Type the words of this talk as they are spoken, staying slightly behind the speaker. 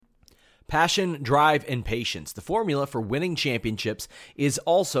Passion, drive, and patience. The formula for winning championships is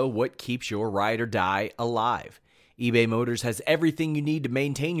also what keeps your ride or die alive. eBay Motors has everything you need to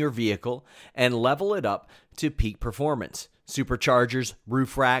maintain your vehicle and level it up to peak performance. Superchargers,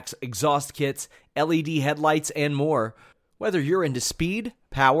 roof racks, exhaust kits, LED headlights, and more. Whether you're into speed,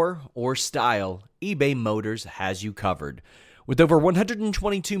 power, or style, eBay Motors has you covered. With over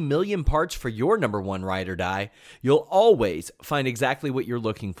 122 million parts for your number one ride or die, you'll always find exactly what you're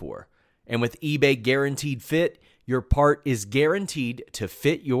looking for. And with eBay Guaranteed Fit, your part is guaranteed to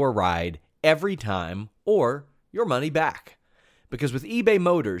fit your ride every time or your money back. Because with eBay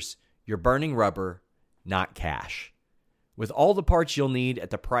Motors, you're burning rubber, not cash. With all the parts you'll need at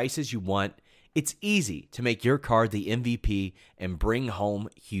the prices you want, it's easy to make your car the MVP and bring home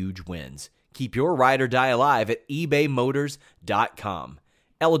huge wins. Keep your ride or die alive at ebaymotors.com.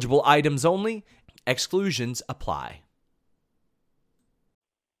 Eligible items only. Exclusions apply.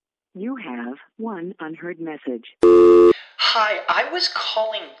 You have one unheard message. Hi, I was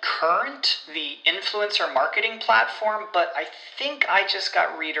calling Current, the influencer marketing platform, but I think I just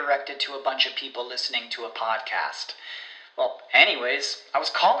got redirected to a bunch of people listening to a podcast. Well, anyways, I was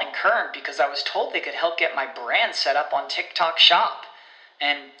calling Current because I was told they could help get my brand set up on TikTok Shop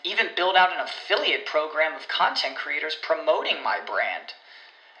and even build out an affiliate program of content creators promoting my brand.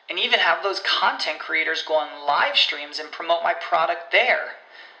 And even have those content creators go on live streams and promote my product there.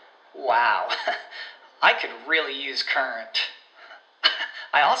 Wow, I could really use Current.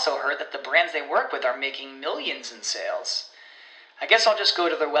 I also heard that the brands they work with are making millions in sales. I guess I'll just go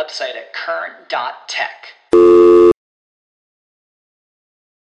to their website at current.tech.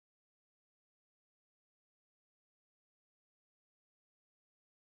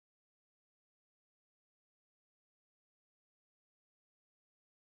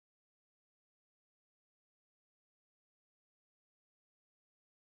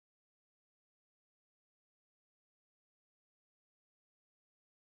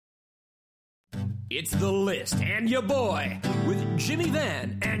 It's The List and your boy with Jimmy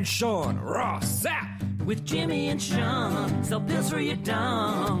Van and Sean Ross Sapp. With Jimmy and Sean, sell pills for your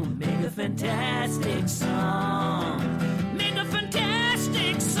dong. Make a fantastic song. Make a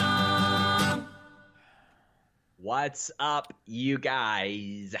fantastic song. What's up, you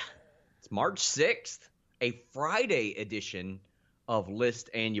guys? It's March 6th, a Friday edition of List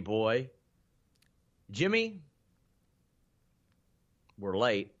and your boy. Jimmy, we're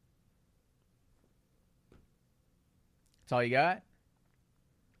late. That's all you got?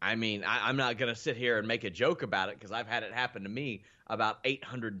 I mean, I'm not going to sit here and make a joke about it because I've had it happen to me about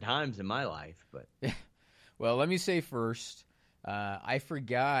 800 times in my life. But well, let me say first, I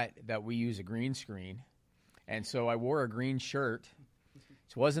forgot that we use a green screen, and so I wore a green shirt.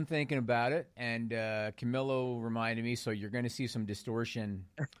 So wasn't thinking about it, and Camilo reminded me, so you're going to see some distortion.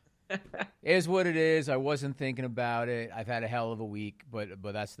 Is what it is. I wasn't thinking about it. I've had a hell of a week, but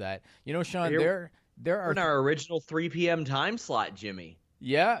that's that. You know, Sean, there are in our original 3 p.m. time slot, Jimmy.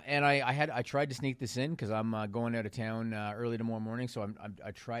 Yeah, and I tried to sneak this in because I'm going out of town early tomorrow morning, so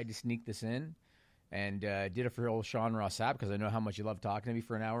I tried to sneak this in, and did it for old Sean Ross Sapp because I know how much you love talking to me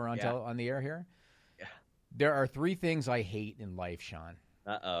for an hour on the air here. Yeah. There are 3 things I hate in life, Sean.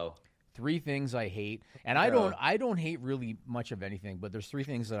 Uh-oh. 3 things I hate, and I don't hate really much of anything, but there's 3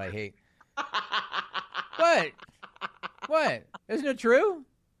 things that I hate. What? Isn't it true?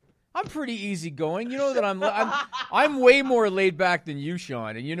 I'm pretty easygoing. You know that I'm way more laid back than you,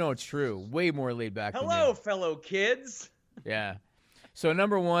 Sean, and you know it's true. Way more laid back than you. Hello, fellow kids. Yeah. So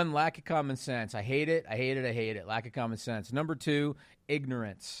number 1, lack of common sense. I hate it. Lack of common sense. Number 2,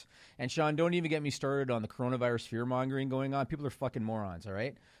 ignorance. And Sean, don't even get me started on the coronavirus fear-mongering going on. People are fucking morons, all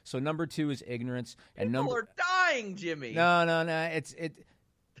right? So number 2 is ignorance. And People are dying, Jimmy. No.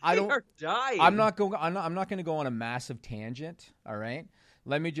 I don't. They are dying. I'm not going to go on a massive tangent, all right?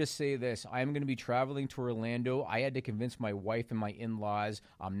 Let me just say this. I'm going to be traveling to Orlando. I had to convince my wife and my in-laws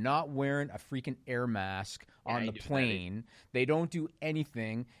I'm not wearing a freaking air mask on the plane. They don't do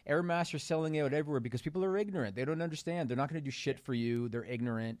anything. Air masks are selling out everywhere because people are ignorant. They don't understand. They're not going to do shit for you. They're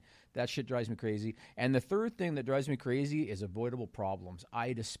ignorant. That shit drives me crazy. And the third thing that drives me crazy is avoidable problems.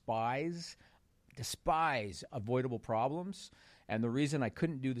 I despise avoidable problems. And the reason I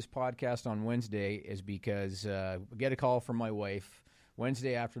couldn't do this podcast on Wednesday is because I get a call from my wife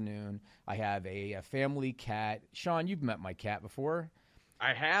Wednesday afternoon. I have a family cat. Sean, you've met my cat before.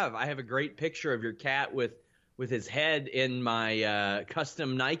 I have. I have a great picture of your cat with his head in my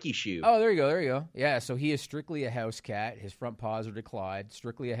custom Nike shoe. Oh, there you go. Yeah, so he is strictly a house cat. His front paws are declawed,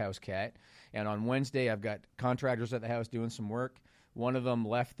 strictly a house cat. And on Wednesday, I've got contractors at the house doing some work. One of them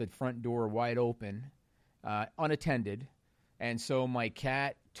left the front door wide open, unattended. And so my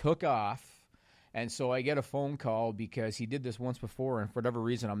cat took off. And so I get a phone call because he did this once before, and for whatever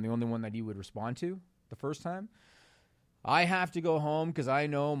reason, I'm the only one that he would respond to the first time. I have to go home because I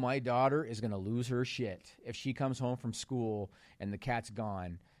know my daughter is going to lose her shit if she comes home from school and the cat's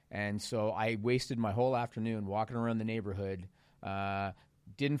gone. And so I wasted my whole afternoon walking around the neighborhood.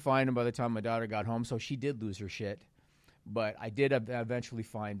 Didn't find him by the time my daughter got home, so she did lose her shit. But I did eventually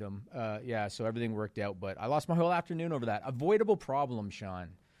find him. So everything worked out. But I lost my whole afternoon over that. Avoidable problem, Sean.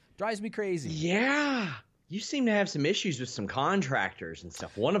 Drives me crazy. Yeah. You seem to have some issues with some contractors and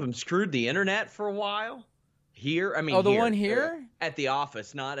stuff. One of them screwed the internet for a while. Here, I mean, the one here at the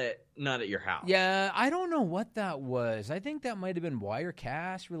office, not at your house. Yeah, I don't know what that was. I think that might have been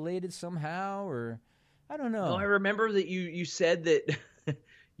Wirecast related somehow, or I don't know. Well, I remember that you said that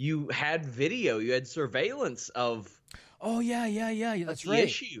you had video, you had surveillance of. Oh yeah, that's right. The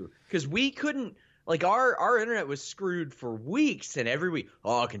issue because we couldn't. Like, our internet was screwed for weeks, and every week,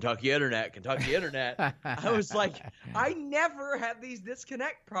 Kentucky internet. I was like, I never had these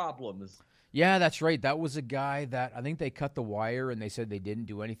disconnect problems. Yeah, that's right. That was a guy that I think they cut the wire, and they said they didn't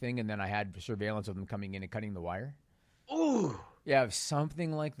do anything, and then I had surveillance of them coming in and cutting the wire. Ooh. Yeah,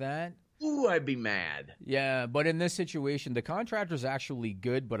 something like that. Ooh, I'd be mad. Yeah, but in this situation, the contractor's actually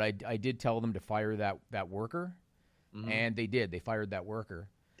good, but I did tell them to fire that worker, and they did. They fired that worker.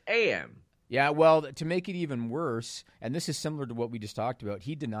 Damn. Yeah, well, to make it even worse, and this is similar to what we just talked about,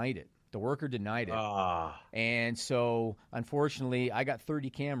 he denied it. The worker denied it. And so, unfortunately, I got 30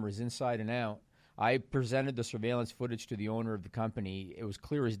 cameras inside and out. I presented the surveillance footage to the owner of the company. It was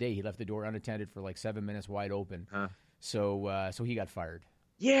clear as day. He left the door unattended for like 7 minutes wide open. So he got fired.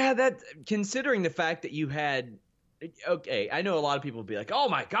 Yeah, that considering the fact that you had – okay, I know a lot of people would be like, oh,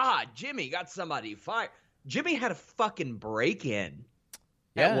 my God, Jimmy got somebody fired. Jimmy had a fucking break-in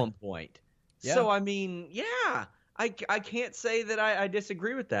at one point. Yeah. So, I mean, yeah, I can't say that I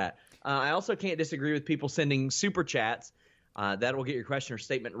disagree with that. I also can't disagree with people sending super chats. That will get your question or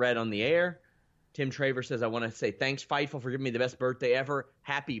statement read on the air. Tim Traver says, I want to say thanks, Fightful, for giving me the best birthday ever.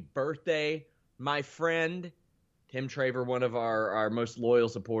 Happy birthday, my friend. Tim Traver, one of our most loyal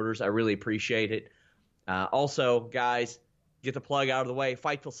supporters. I really appreciate it. Also, guys, get the plug out of the way.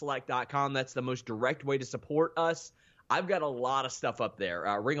 FightfulSelect.com. That's the most direct way to support us. I've got a lot of stuff up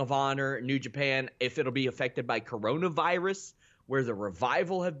there. Ring of Honor, New Japan, if it'll be affected by coronavirus, where the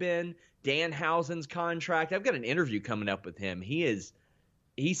Revival have been, Danhausen's contract. I've got an interview coming up with him. He's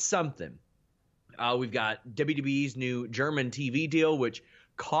something. We've got WWE's new German TV deal, which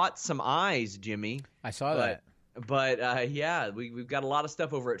caught some eyes, Jimmy. I saw that. But, yeah, we've got a lot of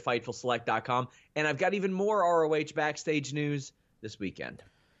stuff over at FightfulSelect.com. And I've got even more ROH backstage news this weekend.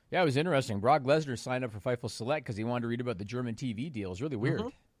 Yeah, it was interesting. Brock Lesnar signed up for Fightful Select because he wanted to read about the German TV deal. It was really weird.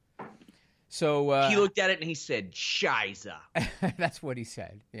 So he looked at it and he said, "Shiza." That's what he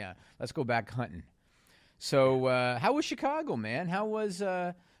said. Yeah, let's go back hunting. So how was Chicago, man? How was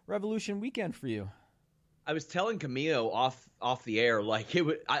Revolution weekend for you? I was telling Camilo off the air, like it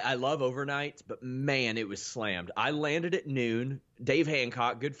was. I love overnights, but man, it was slammed. I landed at noon. Dave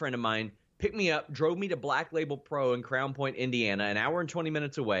Hancock, good friend of mine, picked me up, drove me to Black Label Pro in Crown Point, Indiana, an hour and 20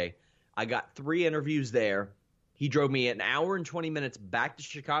 minutes away. I got 3 interviews there. He drove me an hour and 20 minutes back to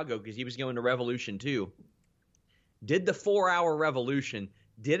Chicago because he was going to Revolution too. Did the 4-hour Revolution,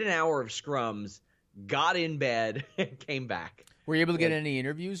 did an hour of scrums, got in bed, and came back. Were you able to get any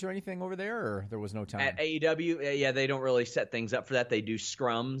interviews or anything over there, or there was no time? At AEW, yeah, they don't really set things up for that. They do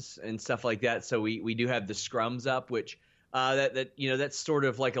scrums and stuff like that. So we do have the scrums up, which that's sort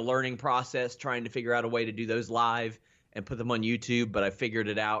of like a learning process, trying to figure out a way to do those live and put them on YouTube. But I figured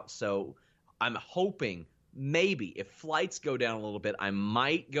it out. So I'm hoping maybe if flights go down a little bit, I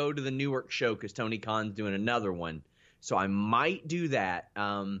might go to the Newark show because Tony Khan's doing another one. So I might do that.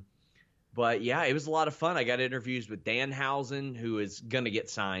 But, yeah, it was a lot of fun. I got interviews with Danhausen, who is going to get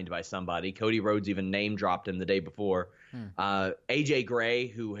signed by somebody. Cody Rhodes even name-dropped him the day before. AJ Gray,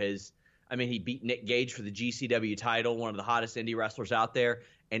 who he beat Nick Gage for the GCW title, one of the hottest indie wrestlers out there.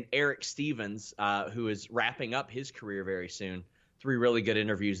 And Eric Stevens, who is wrapping up his career very soon. 3 really good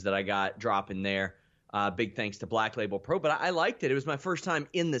interviews that I got dropping there. Big thanks to Black Label Pro. But I liked it. It was my first time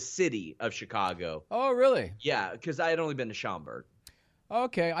in the city of Chicago. Oh, really? Yeah, because I had only been to Schaumburg.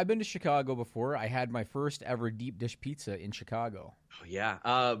 Okay, I've been to Chicago before. I had my first ever deep dish pizza in Chicago. Oh,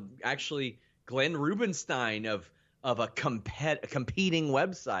 yeah. Actually, Glenn Rubenstein of a competing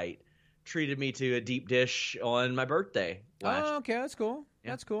website treated me to a deep dish on my birthday. Oh, okay, that's cool.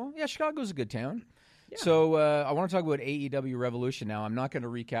 Yeah. That's cool. Yeah, Chicago's a good town. Yeah. So I want to talk about AEW Revolution now. I'm not going to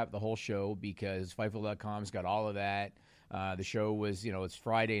recap the whole show because Fightful.com's got all of that. The show was, it's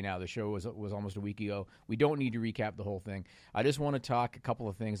Friday now. The show was almost a week ago. We don't need to recap the whole thing. I just want to talk a couple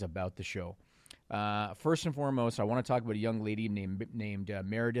of things about the show. First and foremost, I want to talk about a young lady named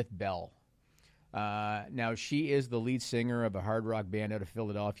Meredith Bell. Now, she is the lead singer of a hard rock band out of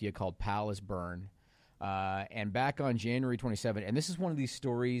Philadelphia called Palace Burn. And back on January 27th, and this is one of these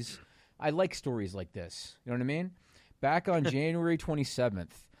stories, I like stories like this. You know what I mean? Back on January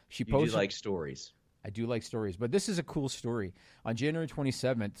 27th, she posted... You do like stories. I do like stories, but this is a cool story. On January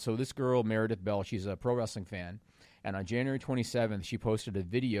 27th, so this girl, Meredith Bell, she's a pro wrestling fan, and on January 27th, she posted a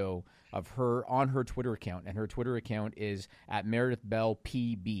video of her on her Twitter account, and her Twitter account is at Meredith Bell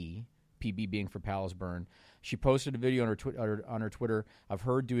PB, PB being for Palace Burn. She posted a video on her Twitter of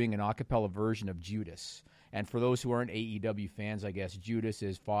her doing an a cappella version of Judas. And for those who aren't AEW fans, I guess, Judas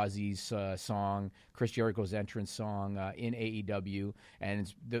is Fozzy's song, Chris Jericho's entrance song in AEW.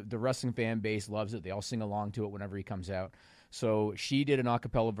 And the wrestling fan base loves it. They all sing along to it whenever he comes out. So she did an a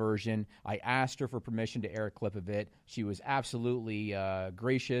cappella version. I asked her for permission to air a clip of it. She was absolutely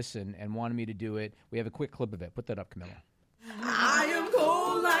gracious and wanted me to do it. We have a quick clip of it. Put that up, Camilla. I am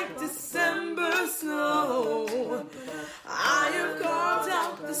cold like December snow. I have carved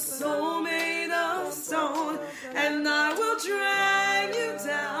out the soul made of stone, and I will drag you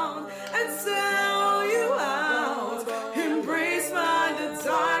down and sell you out. Embraced by the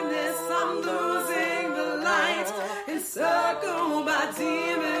darkness, I'm losing the light. Encircled by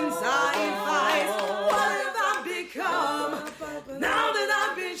demons, I fight. What have I become now that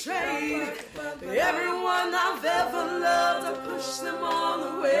I've betrayed? Everyone I've ever loved, I push them all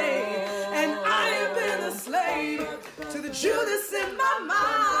away. And I have been a slave to the Judas in my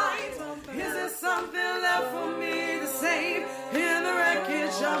mind. Is there something left for me to save in the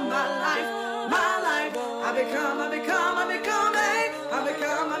wreckage of my life? My life, I become a.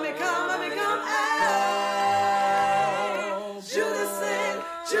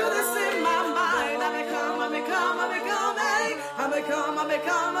 Judas in my mind. I become a.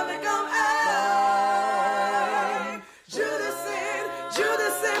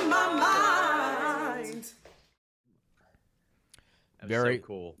 Judas in my mind. Very so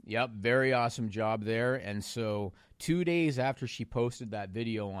cool. Yep, very awesome job there. And so 2 days after she posted that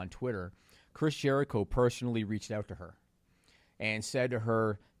video on Twitter, Chris Jericho personally reached out to her and said to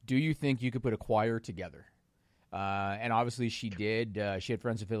her, do you think you could put a choir together? And obviously she did. She had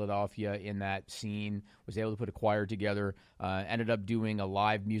friends in Philadelphia in that scene, was able to put a choir together, ended up doing a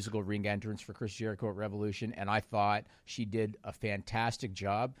live musical ring entrance for Chris Jericho at Revolution, and I thought she did a fantastic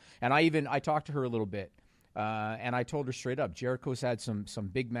job. And I talked to her a little bit, and I told her straight up, Jericho's had some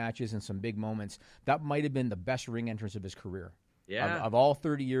big matches and some big moments. That might have been the best ring entrance of his career. Yeah. Of all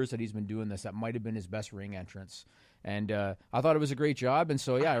 30 years that he's been doing this, that might have been his best ring entrance. And I thought it was a great job. And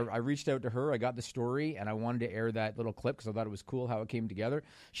so, yeah, I reached out to her. I got the story, and I wanted to air that little clip because I thought it was cool how it came together.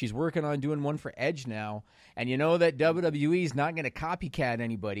 She's working on doing one for Edge now. And you know that WWE is not going to copycat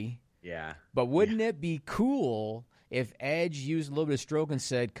anybody. Yeah. But wouldn't it be cool if Edge used a little bit of stroke and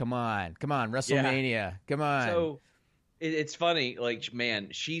said, come on, WrestleMania, come on. So it's funny, like, man,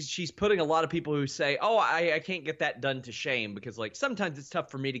 she's putting a lot of people who say, oh, I can't get that done to shame because, like, sometimes it's tough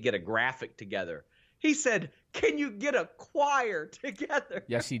for me to get a graphic together. He said, can you get a choir together?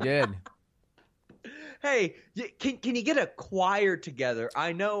 Yes, he did. Hey, can you get a choir together?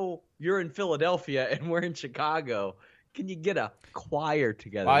 I know you're in Philadelphia and we're in Chicago. Can you get a choir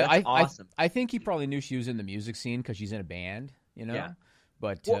together? That's awesome. I think he probably knew she was in the music scene because she's in a band, you know? Yeah.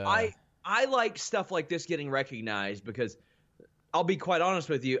 But well, I like stuff like this getting recognized because I'll be quite honest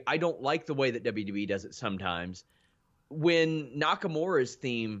with you, I don't like the way that WWE does it sometimes. When Nakamura's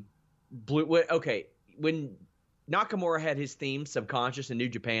theme when Nakamura had his theme, Subconscious, in New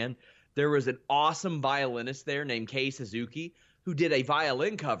Japan, there was an awesome violinist there named Kei Suzuki who did a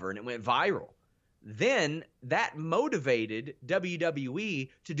violin cover, and it went viral. Then that motivated WWE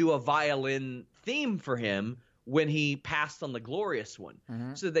to do a violin theme for him when he passed on the Glorious one.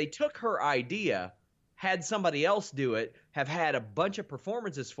 Mm-hmm. So they took her idea, had somebody else do it, have had a bunch of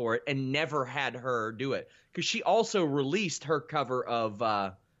performances for it, and never had her do it. Because she also released her cover of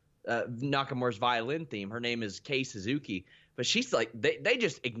Nakamura's violin theme. Her name is Kei Suzuki. But she's like, they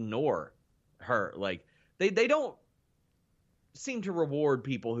just ignore her. Like, they don't seem to reward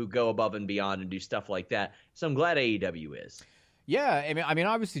people who go above and beyond and do stuff like that. So I'm glad AEW is. Yeah, I mean,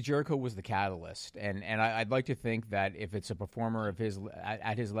 obviously Jericho was the catalyst, and I'd like to think that if it's a performer of his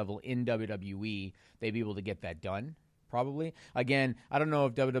at his level in WWE, they'd be able to get that done. Probably. Again, I don't know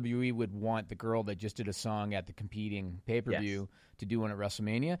if WWE would want the girl that just did a song at the competing pay-per-view to do one at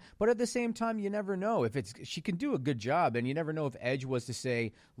WrestleMania. But at the same time, you never know if she can do a good job, and you never know if Edge was to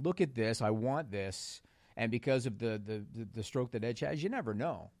say, "Look at this, I want this." And because of the stroke that Edge has, you never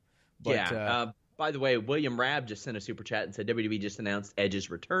know. But, by the way, William Rabb just sent a super chat and said WWE just announced Edge's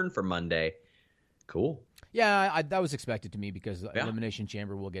return for Monday. Cool. Yeah, that was expected to me because Elimination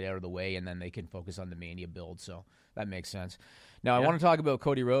Chamber will get out of the way, and then they can focus on the Mania build. So that makes sense. Now, I want to talk about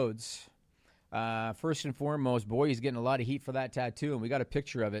Cody Rhodes. First and foremost, boy, he's getting a lot of heat for that tattoo, and we got a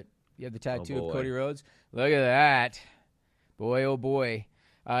picture of it. You have the tattoo of Cody Rhodes? Look at that. Boy, oh boy.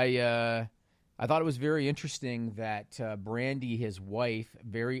 I thought it was very interesting that Brandy, his wife,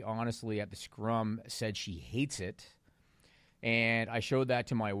 very honestly at the scrum said she hates it. And I showed that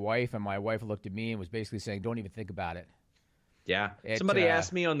to my wife, and my wife looked at me and was basically saying, don't even think about it. Yeah. Somebody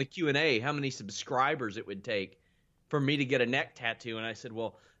asked me on the Q&A how many subscribers it would take for me to get a neck tattoo, and I said,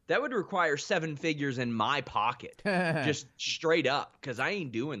 well, that would require 7 figures in my pocket, just straight up, because I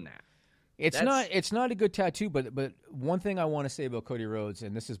ain't doing that. It's not a good tattoo, but one thing I want to say about Cody Rhodes,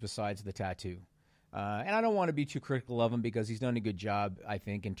 and this is besides the tattoo, and I don't want to be too critical of him because he's done a good job, I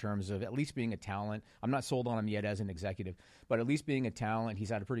think, in terms of at least being a talent. I'm not sold on him yet as an executive, but at least being a talent, he's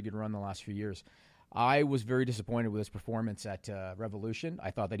had a pretty good run the last few years. I was very disappointed with his performance at Revolution.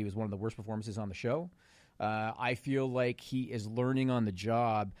 I thought that he was one of the worst performances on the show. I feel like he is learning on the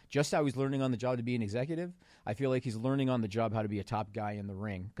job, just how he's learning on the job to be an executive. I feel like he's learning on the job how to be a top guy in the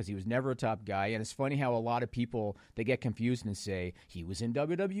ring because he was never a top guy. And it's funny how a lot of people, they get confused and say, he was in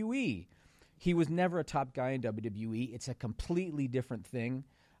WWE. He was never a top guy in WWE. It's a completely different thing.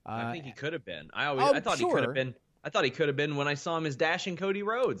 I think he could have been. I thought he could have been. I thought he could have been when I saw him as Dashing Cody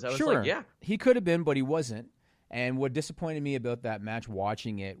Rhodes. I was like, yeah. He could have been, but he wasn't. And what disappointed me about that match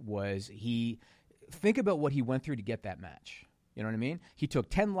watching it was think about what he went through to get that match. You know what I mean? He took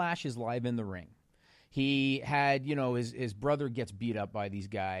 10 lashes live in the ring. He had, his brother gets beat up by these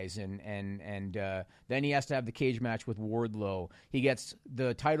guys, and then he has to have the cage match with Wardlow. He gets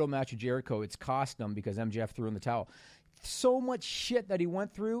the title match with Jericho. It's cost him because MJF threw in the towel. So much shit that he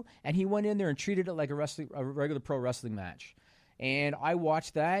went through, and he went in there and treated it like a regular pro wrestling match. And I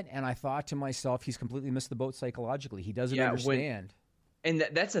watched that, and I thought to myself, he's completely missed the boat psychologically. He doesn't understand. And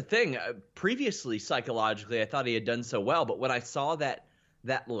that's the thing. Previously, psychologically, I thought he had done so well, but when I saw that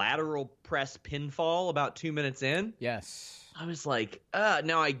lateral press pinfall about 2 minutes in, yes, I was like,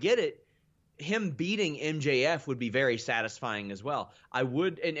 now I get it. Him beating MJF would be very satisfying as well. I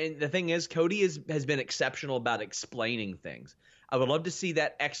would, and the thing is, Cody has been exceptional about explaining things. I would love to see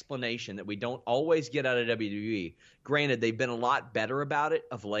that explanation that we don't always get out of WWE. Granted, they've been a lot better about it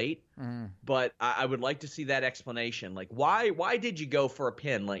of late, but I would like to see that explanation. Like, why did you go for a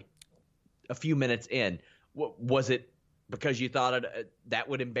pin like a few minutes in? Was it because you thought that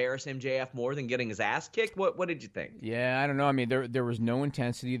would embarrass MJF more than getting his ass kicked? What did you think? Yeah, I don't know. I mean, there was no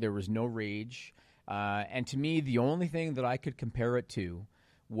intensity. There was no rage. And to me, the only thing that I could compare it to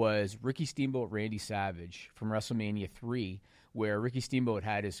was Ricky Steamboat Randy Savage from WrestleMania 3, where Ricky Steamboat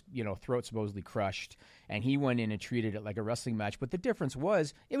had his throat supposedly crushed, and he went in and treated it like a wrestling match. But the difference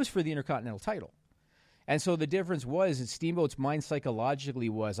was it was for the Intercontinental title. And so the difference was that Steamboat's mind psychologically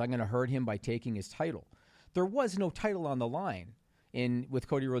was, I'm going to hurt him by taking his title. There was no title on the line with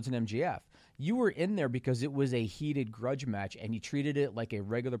Cody Rhodes and MJF. You were in there because it was a heated grudge match, and he treated it like a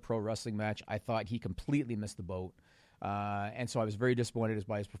regular pro wrestling match. I thought he completely missed the boat. And so I was very disappointed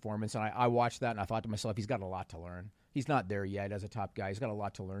by his performance. And I watched that, and I thought to myself, he's got a lot to learn. He's not there yet as a top guy. He's got a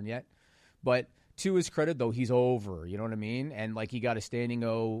lot to learn yet. But to his credit, though, he's over. You know what I mean? And like he got a standing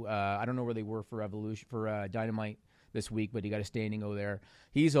O. I don't know where they were for Dynamite this week, but he got a standing O there.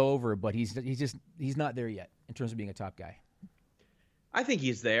 He's over, but he's not there yet in terms of being a top guy. I think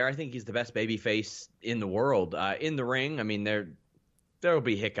he's there. I think he's the best babyface in the world. In the ring, I mean, there will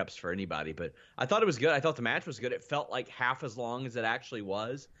be hiccups for anybody, but I thought it was good. I thought the match was good. It felt like half as long as it actually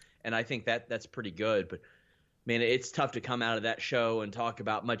was, and I think that's pretty good. But man, it's tough to come out of that show and talk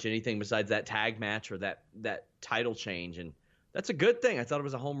about much anything besides that tag match or that title change, and that's a good thing. I thought it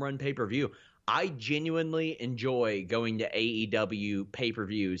was a home run pay-per-view. I genuinely enjoy going to AEW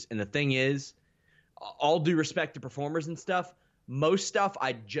pay-per-views, and the thing is, all due respect to performers and stuff, most stuff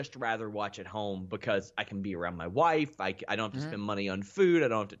I'd just rather watch at home because I can be around my wife. I don't have to spend money on food. I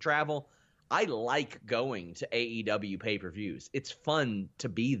don't have to travel. I like going to AEW pay-per-views. It's fun to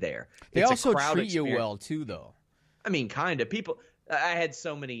be there. They it's also a crowd treat experience. you well, too, though. I mean, kind of. People. I had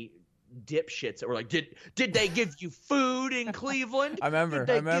so many dipshits that were like, did they give you food in Cleveland? I remember.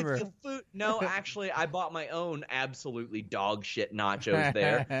 Give you food? No, actually, I bought my own absolutely dog shit nachos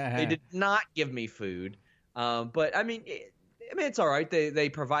there. They did not give me food. But, I mean, it's all right. They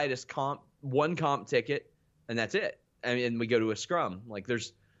provide us one comp ticket, and that's it. I mean, and we go to a scrum. Like,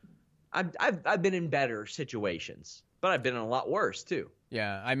 I've been in better situations, but I've been in a lot worse too.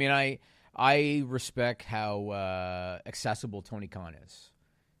 Yeah, I mean, I respect how accessible Tony Khan is.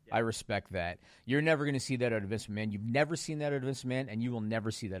 I respect that. You're never going to see that out of Vince McMahon. You've never seen that out of Vince McMahon, and you will never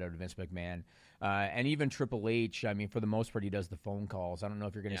see that out of Vince McMahon. And even Triple H, I mean, for the most part, he does the phone calls. I don't know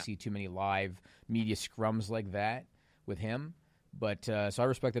if you're going to see too many live media scrums like that with him. But so I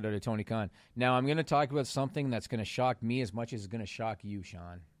respect that out of Tony Khan. Now, I'm going to talk about something that's going to shock me as much as it's going to shock you,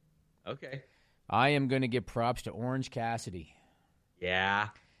 Sean. Okay. I am going to give props to Orange Cassidy. Yeah.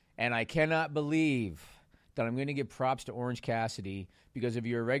 And I cannot believe that I'm going to give props to Orange Cassidy because if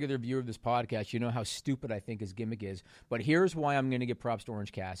you're a regular viewer of this podcast, you know how stupid I think his gimmick is. But here's why I'm going to give props to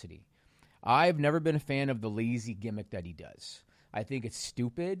Orange Cassidy. I've never been a fan of the lazy gimmick that he does. I think it's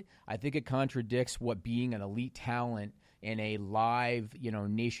stupid. I think it contradicts what being an elite talent in a live,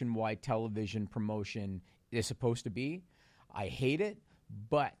 nationwide television promotion is supposed to be. I hate it,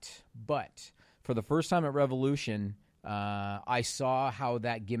 but for the first time at Revolution, I saw how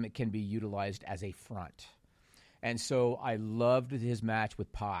that gimmick can be utilized as a front. And so I loved his match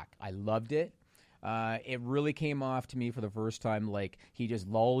with Pac. I loved it. It really came off to me for the first time like he just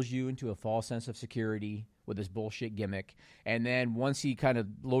lulls you into a false sense of security with this bullshit gimmick. And then once he kind of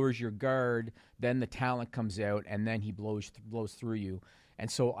lowers your guard, then the talent comes out, and then he blows through you. And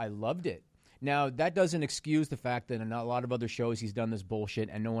so I loved it. Now, that doesn't excuse the fact that in a lot of other shows he's done this bullshit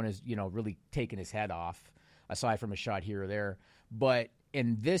and no one has, really taken his head off, aside from a shot here or there. But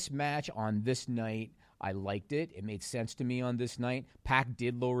in this match on this night, I liked it. It made sense to me on this night. Pac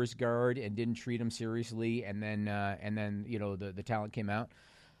did lower his guard and didn't treat him seriously, and then the talent came out.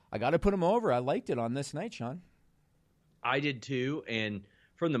 I got to put him over. I liked it on this night, Sean. I did too, and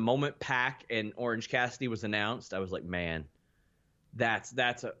from the moment Pac and Orange Cassidy was announced, I was like, man, that's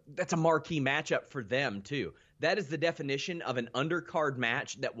a marquee matchup for them too. That is the definition of an undercard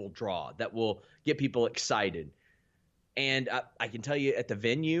match that will draw, that will get people excited. And I can tell you at the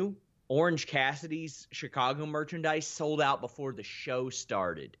venue, Orange Cassidy's Chicago merchandise sold out before the show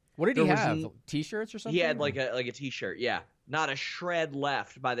started. What did he have? T-shirts or something? He had like a T-shirt, yeah. Not a shred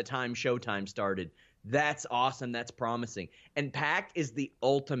left by the time showtime started. That's awesome. That's promising. And Pac is the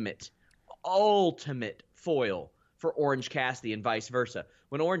ultimate foil for Orange Cassidy and vice versa.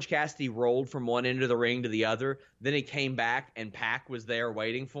 When Orange Cassidy rolled from one end of the ring to the other, then he came back and Pac was there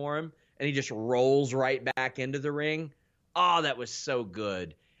waiting for him, and he just rolls right back into the ring. Oh, that was so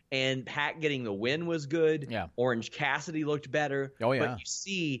good. And Pac getting the win was good. Yeah. Orange Cassidy looked better. Oh, yeah.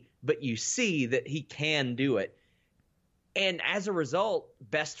 But you see that he can do it. And as a result,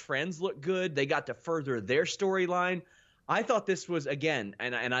 Best Friends look good. They got to further their storyline. I thought this was, again,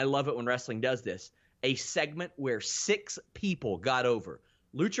 and I love it when wrestling does this, a segment where 6 people got over.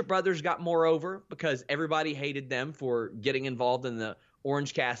 Lucha Brothers got more over because everybody hated them for getting involved in the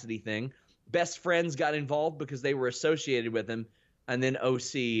Orange Cassidy thing. Best Friends got involved because they were associated with him. And then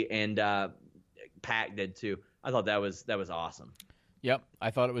OC and Pac did too. I thought that was awesome. Yep,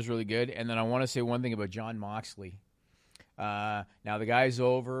 I thought it was really good. And then I want to say one thing about Jon Moxley. Now the guy's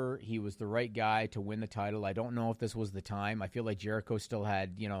over. He was the right guy to win the title. I don't know if this was the time. I feel like Jericho still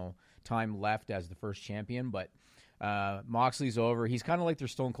had time left as the first champion, but Moxley's over. He's kind of like their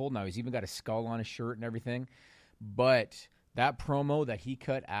Stone Cold now. He's even got a skull on his shirt and everything. But that promo that he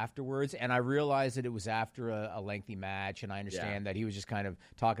cut afterwards, and I realized that it was after a lengthy match, and I understand that he was just kind of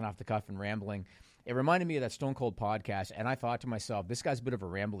talking off the cuff and rambling. It reminded me of that Stone Cold podcast, and I thought to myself, this guy's a bit of a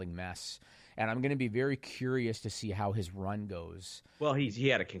rambling mess, and I'm going to be very curious to see how his run goes. Well, he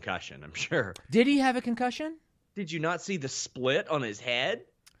had a concussion, I'm sure. Did he have a concussion? Did you not see the split on his head?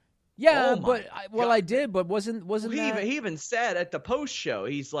 Yeah, I did, but wasn't that... He even said at the post show,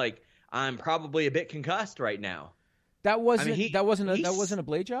 he's like, I'm probably a bit concussed right now. That wasn't a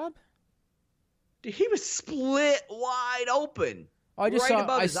blade job? He was split wide open.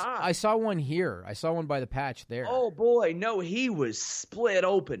 Above his eye. I saw one here. I saw one by the patch there. Oh boy, no, he was split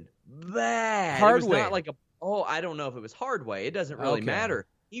open. Bad. Hard it was way. Not like I don't know if it was hard way. It doesn't really matter.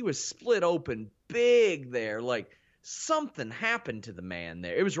 He was split open big there. Like something happened to the man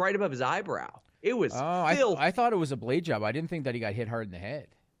there. It was right above his eyebrow. It was I thought it was a blade job. I didn't think that he got hit hard in the head.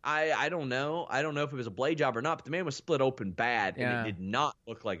 I don't know. I don't know if it was a blade job or not, but the man was split open bad, and it did not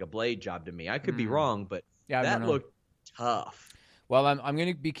look like a blade job to me. I could be wrong, but that looked tough. Well, I'm going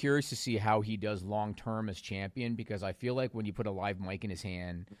to be curious to see how he does long-term as champion, because I feel like when you put a live mic in his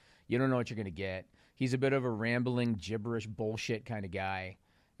hand, you don't know what you're going to get. He's a bit of a rambling, gibberish, bullshit kind of guy,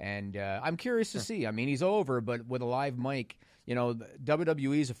 and I'm curious to see. I mean, he's over, but with a live mic,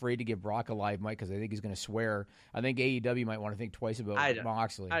 WWE is afraid to give Brock a live mic because they think he's going to swear. I think AEW might want to think twice about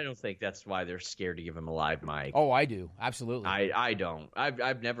Moxley. I don't think that's why they're scared to give him a live mic. Oh, I do. Absolutely. I don't.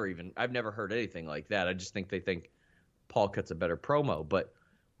 I've never heard anything like that. I just think they think Paul cuts a better promo. But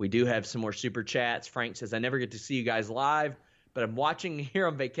We do have some more super chats. Frank says, I never get to see you guys live, but I'm watching here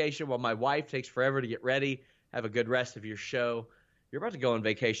on vacation while my wife takes forever to get ready. Have a good rest of your show. You're about to go on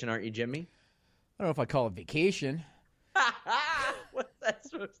vacation, aren't you, Jimmy? I don't know if I call it vacation. What's that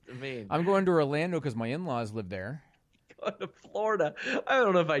supposed to mean? I'm going to Orlando because my in-laws live there. Going to Florida. I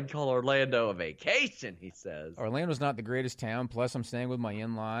don't know if I'd call Orlando a vacation, he says. Orlando's not the greatest town. Plus, I'm staying with my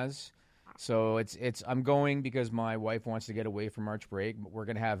in-laws. So I'm going because my wife wants to get away from March break. We're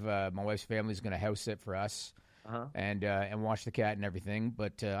going to have my wife's family's going to house sit for us and watch the cat and everything.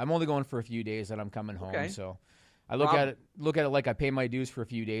 But I'm only going for a few days and I'm coming home. Okay. So I look at it like I pay my dues for a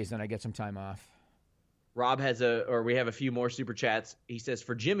few days and I get some time off. Rob we have a few more super chats. He says,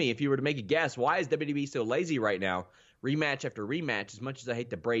 for Jimmy, if you were to make a guess, why is WWE so lazy right now? Rematch after rematch, as much as I hate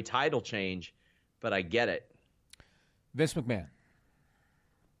the Bray title change, but I get it. Vince McMahon.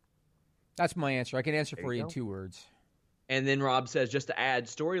 That's my answer. I can answer for you in 2 words. And then Rob says, just to add,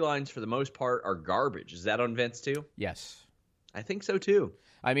 storylines for the most part are garbage. Is that on Vince too? Yes. I think so too.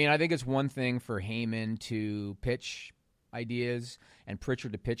 I mean, I think it's one thing for Heyman to pitch ideas and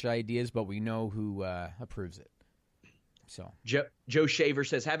Pritchard to pitch ideas, but we know who approves it. So Joe Shaver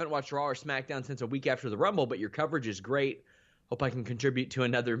says, haven't watched Raw or SmackDown since a week after the Rumble, but your coverage is great. Hope I can contribute to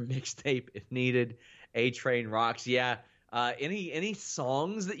another mixtape if needed. A-Train rocks. Yeah. Any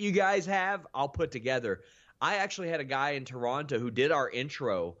songs that you guys have, I'll put together. I actually had a guy in Toronto who did our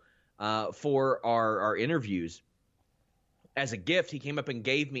intro for our interviews. As a gift, he came up and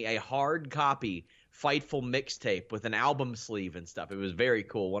gave me a hard copy Fightful mixtape with an album sleeve and stuff. It was very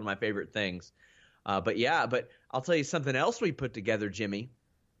cool. One of my favorite things. But I'll tell you something else we put together, Jimmy.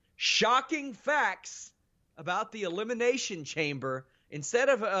 Shocking facts about the Elimination Chamber. Instead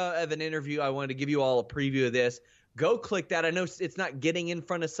of an interview, I wanted to give you all a preview of this. Go click that. I know it's not getting in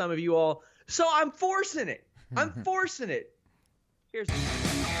front of some of you all, so I'm forcing it. Here's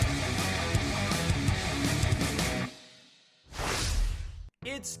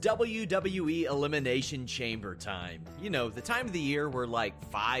It's WWE Elimination Chamber time. You know, the time of the year where like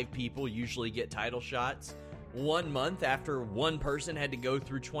 5 people usually get title shots. 1 month after one person had to go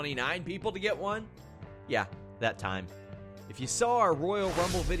through 29 people to get one. Yeah, that time. If you saw our Royal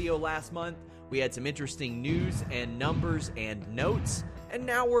Rumble video last month, we had some interesting news and numbers and notes, and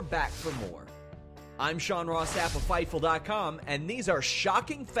now we're back for more. I'm Sean Ross Sapp of Fightful.com, and these are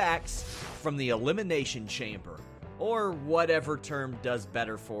shocking facts from the Elimination Chamber, or whatever term does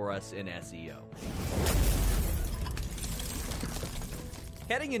better for us in SEO.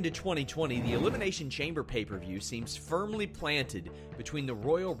 Heading into 2020, the Elimination Chamber pay-per-view seems firmly planted between the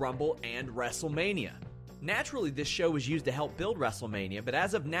Royal Rumble and WrestleMania. Naturally, this show was used to help build WrestleMania, but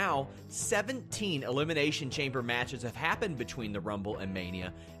as of now, 17 Elimination Chamber matches have happened between the Rumble and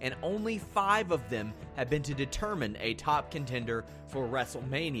Mania, and only 5 of them have been to determine a top contender for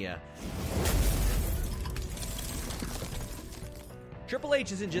WrestleMania. Triple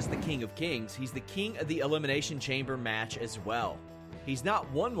H isn't just the King of Kings, he's the king of the Elimination Chamber match as well. He's not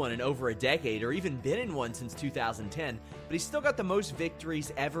won one in over a decade or even been in one since 2010, but he's still got the most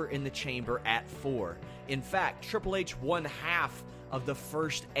victories ever in the chamber at 4. In fact, Triple H won half of the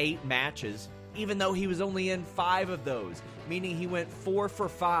first 8 matches, even though he was only in 5 of those, meaning he went 4 for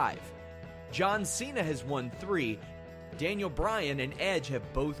 5. John Cena has won 3. Daniel Bryan and Edge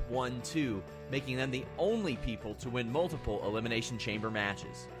have both won 2, making them the only people to win multiple Elimination Chamber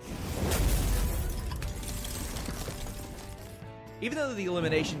matches. Even though the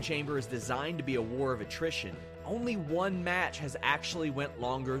Elimination Chamber is designed to be a war of attrition, only one match has actually went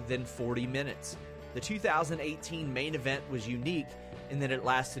longer than 40 minutes. The 2018 main event was unique in that it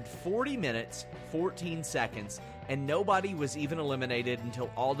lasted 40 minutes, 14 seconds, and nobody was even eliminated until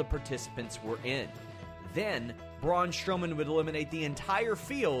all the participants were in. Then, Braun Strowman would eliminate the entire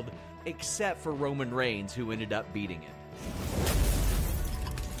field except for Roman Reigns, who ended up beating him.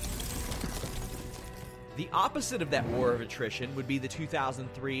 The opposite of that war of attrition would be the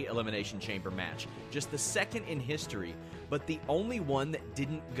 2003 Elimination Chamber match, just the second in history, but the only one that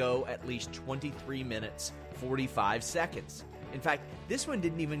didn't go at least 23 minutes, 45 seconds. In fact, this one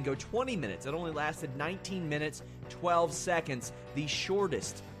didn't even go 20 minutes. It only lasted 19 minutes, 12 seconds, the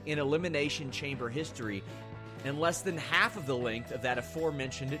shortest in Elimination Chamber history, and less than half of the length of that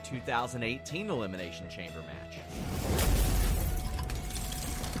aforementioned 2018 Elimination Chamber match.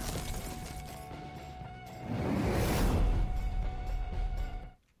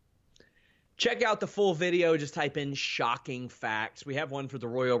 Check out the full video. Just type in shocking facts. We have one for the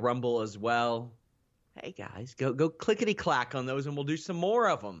Royal Rumble as well. Hey, guys, go clickety-clack on those, and we'll do some more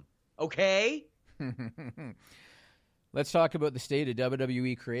of them. Okay? Let's talk about the state of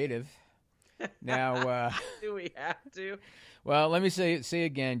WWE Creative. Now, do we have to? Well, let me say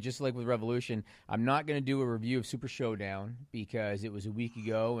again, just like with Revolution, I'm not going to do a review of Super Showdown because it was a week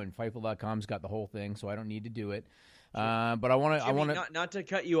ago and Fightful.com's got the whole thing, so I don't need to do it. But I want to not to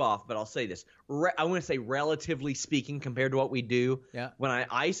cut you off, but I'll say this. I want to say, relatively speaking, compared to what we do, when I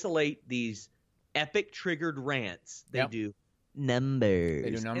isolate these epic triggered rants, they do numbers.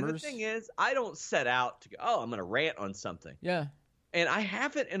 They do numbers. And the thing is, I don't set out to go, I'm going to rant on something. Yeah. And I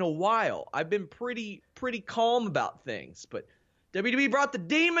haven't in a while. I've been pretty calm about things, but WWE brought the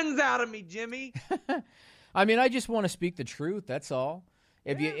demons out of me, Jimmy. I mean, I just want to speak the truth. That's all.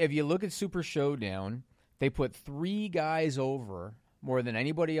 If you look at Super Showdown, they put 3 guys over more than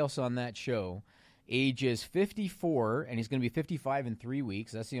anybody else on that show. Ages 54, and he's going to be 55 in 3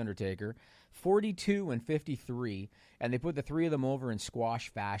 weeks. That's The Undertaker. 42 and 53, and they put the 3 of them over in squash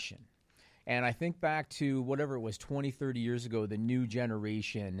fashion. And I think back to whatever it was, 20, 30 years ago, the New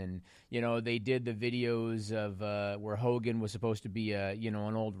Generation. And, they did the videos of where Hogan was supposed to be,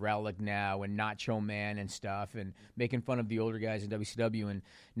 an old relic now, and Nacho Man and stuff, and making fun of the older guys in WCW. And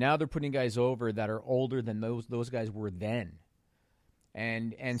now they're putting guys over that are older than those guys were then.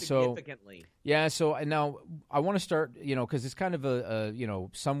 And significantly. So now I want to start, because it's kind of a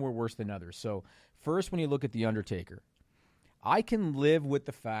some were worse than others. So first, when you look at The Undertaker, I can live with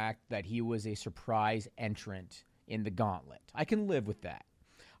the fact that he was a surprise entrant in the Gauntlet. I can live with that.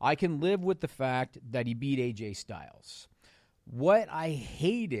 I can live with the fact that he beat AJ Styles. What I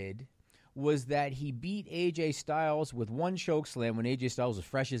hated was that he beat AJ Styles with one chokeslam when AJ Styles was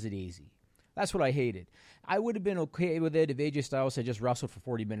fresh as a daisy. That's what I hated. I would have been okay with it if AJ Styles had just wrestled for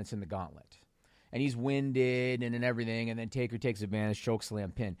 40 minutes in the Gauntlet. And he's winded and everything, and then Taker takes advantage,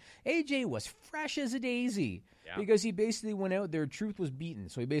 chokeslam pin. AJ was fresh as a daisy because he basically went out there. Truth was beaten.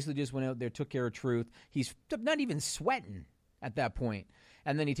 So he basically just went out there, took care of Truth. He's not even sweating at that point.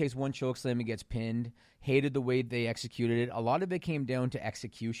 And then he takes one chokeslam and gets pinned. Hated the way they executed it. A lot of it came down to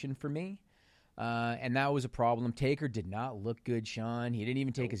execution for me. And that was a problem. Taker did not look good, Sean. He didn't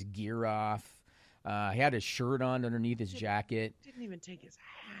even take his gear off. He had his shirt on underneath his jacket. Didn't even take his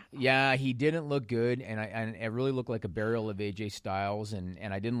hat off. Yeah, he didn't look good, and it really looked like a burial of AJ Styles, and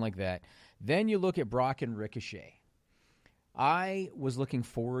I didn't like that. Then you look at Brock and Ricochet. I was looking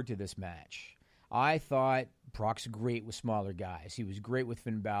forward to this match. I thought Brock's great with smaller guys. He was great with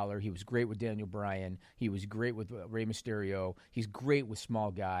Finn Balor. He was great with Daniel Bryan. He was great with Rey Mysterio. He's great with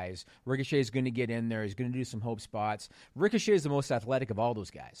small guys. Ricochet's going to get in there. He's going to do some hope spots. Ricochet is the most athletic of all those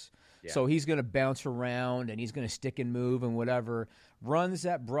guys. Yeah. So he's going to bounce around, and he's going to stick and move and whatever. Runs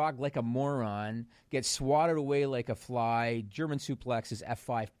at Brock like a moron, gets swatted away like a fly, German suplexes,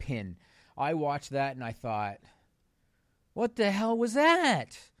 F5 pin. I watched that, and I thought, what the hell was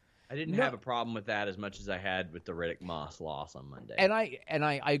that? I didn't have a problem with that as much as I had with the Riddick Moss loss on Monday. And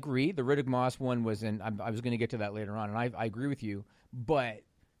I agree. The Riddick Moss one was, and I was going to get to that later on, and I agree with you. But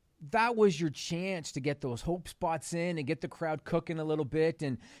that was your chance to get those hope spots in and get the crowd cooking a little bit.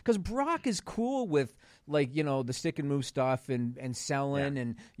 And because Brock is cool with, the stick and move stuff and selling,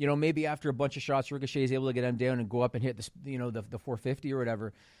 and maybe after a bunch of shots, Ricochet is able to get him down and go up and hit the 450 or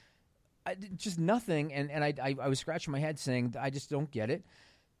whatever. Just nothing. And I was scratching my head saying, I just don't get it.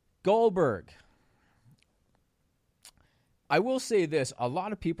 Goldberg. I will say this. A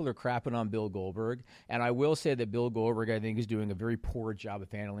lot of people are crapping on Bill Goldberg, and I will say that Bill Goldberg, I think, is doing a very poor job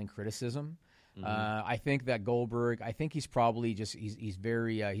of handling criticism. Mm-hmm. I think that Goldberg, he's probably just, he's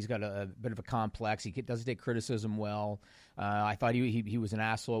very, he's got a bit of a complex. He doesn't take criticism well. I thought he was an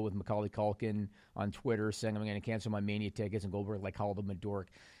asshole with Macaulay Culkin on Twitter saying, I'm going to cancel my Mania tickets, and Goldberg called him a dork.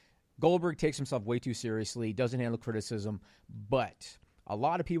 Goldberg takes himself way too seriously, doesn't handle criticism, but a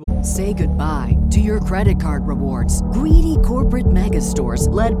lot of people say goodbye to your credit card rewards. Greedy corporate mega stores,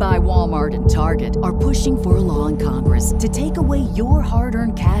 led by Walmart and Target, are pushing for a law in Congress to take away your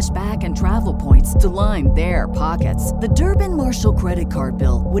hard-earned cash back and travel points to line their pockets. The Durbin-Marshall credit card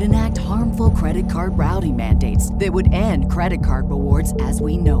bill would enact harmful credit card routing mandates that would end credit card rewards as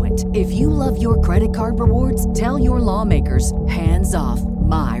we know it. If you love your credit card rewards, tell your lawmakers, hands off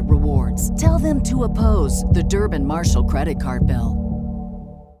my rewards. Tell them to oppose the Durbin-Marshall credit card bill.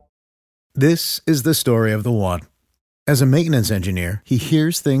 This is the story of the one. As a maintenance engineer, he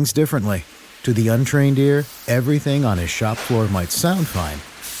hears things differently. To the untrained ear, everything on his shop floor might sound fine,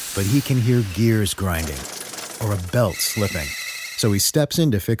 but he can hear gears grinding or a belt slipping. So he steps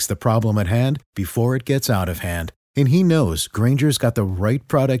in to fix the problem at hand before it gets out of hand. And he knows Grainger's got the right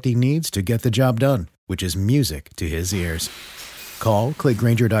product he needs to get the job done, which is music to his ears. Call, click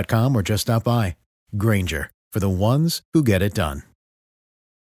Grainger.com, or just stop by. Grainger, for the ones who get it done.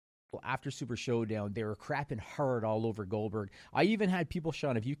 After Super Showdown, they were crapping hard all over Goldberg. I even had people,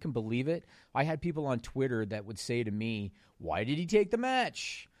 Sean, if you can believe it, I had people on Twitter that would say to me, why did he take the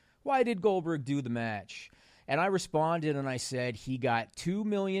match? Why did Goldberg do the match? And I responded and I said, he got $2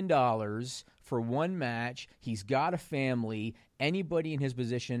 million for one match. He's got a family. Anybody in his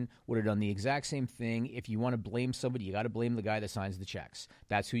position would have done the exact same thing. If you want to blame somebody, you got to blame the guy that signs the checks.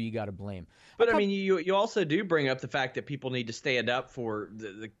 That's who you got to blame. But, I mean, you also do bring up the fact that people need to stand up for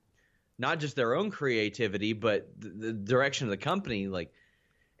the not just their own creativity, but the direction of the company.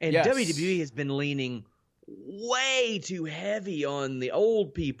 And yes. WWE has been leaning way too heavy on the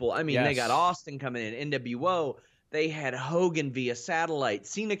old people. I mean, Yes. They got Austin coming in, NWO. They had Hogan via satellite.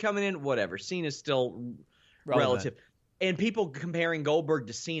 Cena coming in, whatever. Cena's still relative. And people comparing Goldberg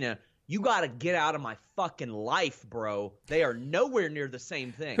to Cena, you got to get out of my fucking life, bro. They are nowhere near the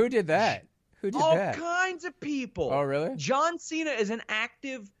same thing. Who did that? All kinds of people. Oh, really? John Cena is an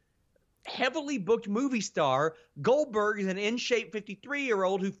active, heavily booked movie star. Goldberg is an in-shape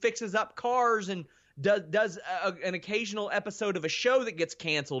 53-year-old who fixes up cars and does an occasional episode of a show that gets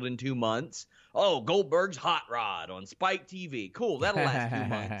canceled in 2 months. Oh, Goldberg's Hot Rod on Spike TV. Cool, that'll last 2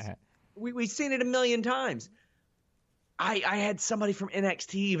 months. We've seen it a million times. I had somebody from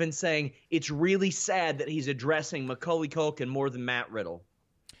NXT even saying it's really sad that he's addressing Macaulay Culkin more than Matt Riddle.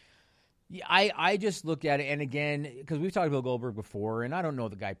 Yeah, I just look at it, and again, because we've talked about Goldberg before, and I don't know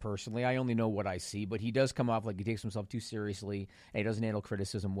the guy personally. I only know what I see, but he does come off like he takes himself too seriously, and he doesn't handle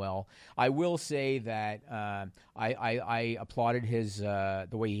criticism well. I will say that I applauded his the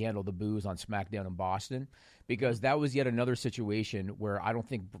way he handled the boos on SmackDown in Boston, because that was yet another situation where I don't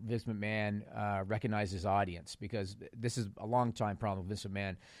think Vince McMahon recognized his audience, because this is a long-time problem with Vince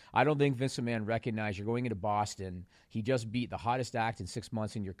McMahon. I don't think Vince McMahon recognized you're going into Boston. He just beat the hottest act in 6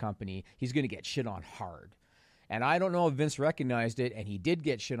 months in your company. He's going to get shit on hard. And I don't know if Vince recognized it, and he did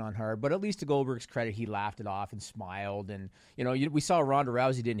get shit on hard, but at least to Goldberg's credit, he laughed it off and smiled. And, we saw Ronda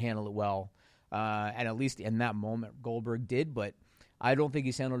Rousey didn't handle it well, and at least in that moment, Goldberg did, but I don't think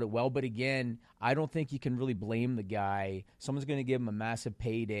he's handled it well. But again, I don't think you can really blame the guy. Someone's going to give him a massive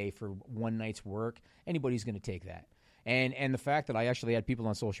payday for one night's work. Anybody's going to take that. And the fact that I actually had people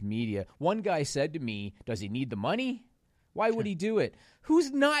on social media, one guy said to me, does he need the money? Why would he do it?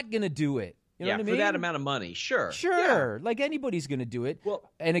 Who's not going to do it? You know what I mean? For that amount of money, sure. Sure. Yeah. Like anybody's going to do it.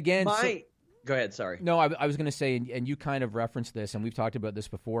 Well, and again, go ahead, sorry. No, I was going to say, and you kind of referenced this, and we've talked about this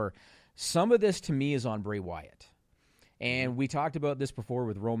before. Some of this to me is on Bray Wyatt. And we talked about this before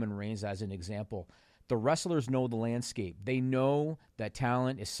with Roman Reigns as an example. The wrestlers know the landscape. They know that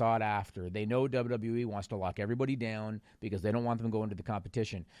talent is sought after. They know WWE wants to lock everybody down because they don't want them to go into the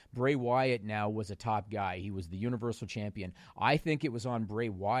competition. Bray Wyatt now was a top guy. He was the Universal Champion. I think it was on Bray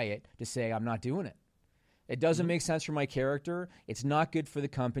Wyatt to say, I'm not doing it. It doesn't make sense for my character. It's not good for the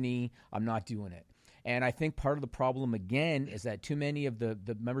company. I'm not doing it. And I think part of the problem, again, is that too many of the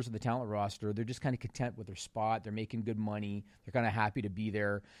members of the talent roster, they're just kind of content with their spot. They're making good money. They're kind of happy to be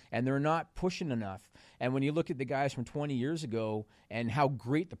there. And they're not pushing enough. And when you look at the guys from 20 years ago and how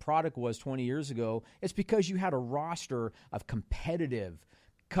great the product was 20 years ago, it's because you had a roster of competitive,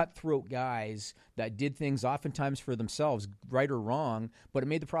 cutthroat guys that did things oftentimes for themselves, right or wrong, but it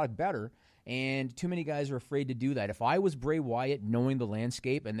made the product better. And too many guys are afraid to do that. If I was Bray Wyatt, knowing the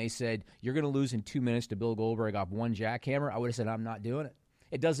landscape, and they said, you're going to lose in 2 minutes to Bill Goldberg off one jackhammer, I would have said, I'm not doing it.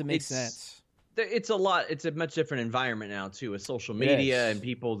 It doesn't make sense. It's a much different environment now, too, with social media and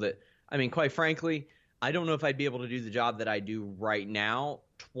people that, I mean, quite frankly, I don't know if I'd be able to do the job that I do right now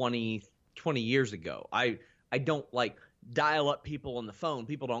 20 years ago. I don't, dial up people on the phone.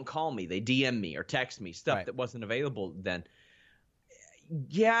 People don't call me. They DM me or text me, stuff that wasn't available then.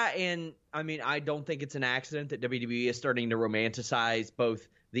 Yeah, and I mean, I don't think it's an accident that WWE is starting to romanticize both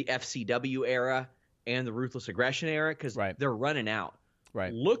the FCW era and the Ruthless Aggression era, because they're running out.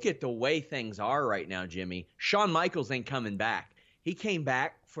 Right. Look at the way things are right now, Jimmy. Shawn Michaels ain't coming back. He came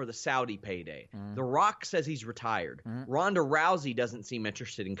back for the Saudi payday. The Rock says he's retired. Ronda Rousey doesn't seem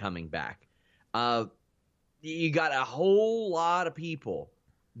interested in coming back. You got a whole lot of people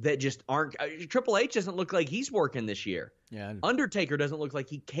that just aren't. Triple H doesn't look like he's working this year. Yeah. Undertaker doesn't look like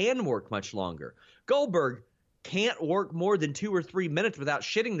he can work much longer. Goldberg can't work more than 2 or 3 minutes without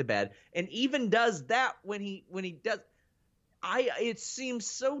shitting the bed, and even does that when he does. It seems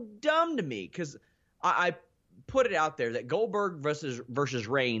so dumb to me, because I put it out there that Goldberg versus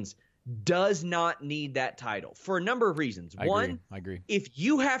Reigns does not need that title for a number of reasons. I agree. If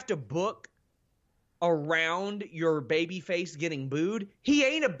you have to book around your babyface getting booed, he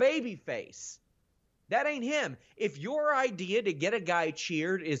ain't a babyface. That ain't him. If your idea to get a guy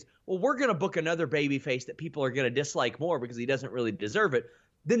cheered is, well, we're going to book another babyface that people are going to dislike more because he doesn't really deserve it,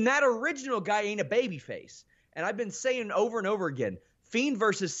 then that original guy ain't a babyface. And I've been saying over and over again, Fiend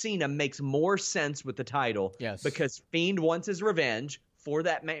versus Cena makes more sense with the title. Yes. Because Fiend wants his revenge for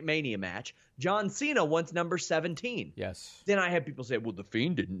that Mania match. John Cena wants number 17. Yes. Then I had people say, well, the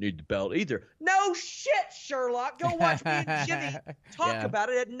Fiend didn't need the belt either. No shit, Sherlock. Go watch me and Jimmy talk about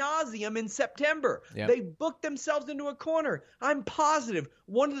it ad nauseum in September. Yep. They booked themselves into a corner. I'm positive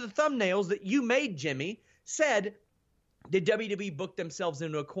one of the thumbnails that you made, Jimmy, said, did WWE book themselves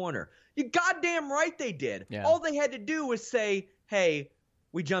into a corner? You goddamn right they did. Yeah. All they had to do was say, hey,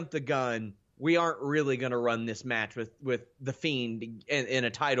 we jumped the gun. We aren't really going to run this match with The Fiend in a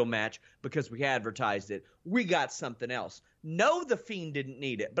title match because we advertised it. We got something else. No, The Fiend didn't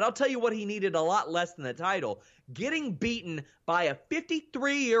need it, but I'll tell you what he needed a lot less than the title. Getting beaten by a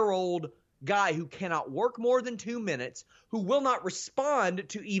 53-year-old guy who cannot work more than 2 minutes, who will not respond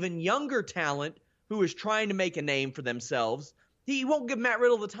to even younger talent who is trying to make a name for themselves. He won't give Matt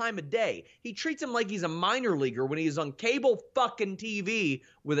Riddle the time of day. He treats him like he's a minor leaguer when he's on cable fucking TV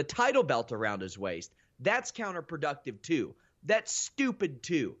with a title belt around his waist. That's counterproductive too. That's stupid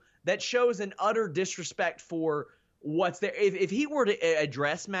too. That shows an utter disrespect for what's there. If he were to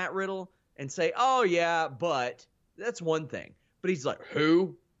address Matt Riddle and say, oh yeah, but that's one thing. But he's like,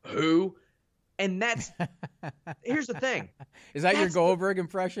 who? And that's, here's the thing. Is that your Goldberg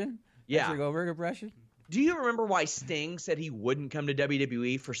impression? Yeah. That's your Goldberg impression? Do you remember why Sting said he wouldn't come to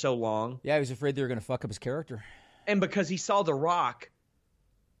WWE for so long? Yeah, he was afraid they were going to fuck up his character. And because he saw The Rock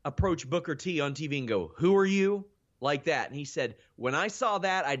approach Booker T on TV and go, who are you? Like that. And he said, when I saw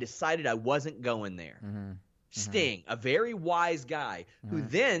that, I decided I wasn't going there. Mm-hmm. Sting, a very wise guy, who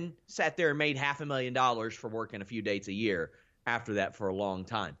then sat there and made $500,000 for working a few dates a year after that for a long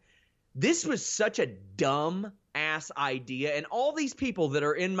time. This was such a dumb ass idea, and all these people that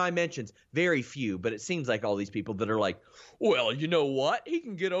are in my mentions, very few, but it seems like all these people that are like, well, you know what? He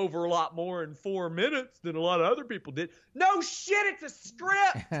can get over a lot more in 4 minutes than a lot of other people did. No shit, it's a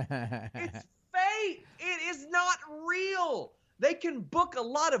script. It's fake. It is not real. They can book a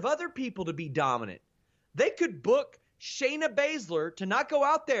lot of other people to be dominant. They could book Shayna Baszler to not go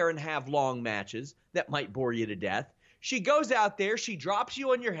out there and have long matches that might bore you to death. She goes out there, she drops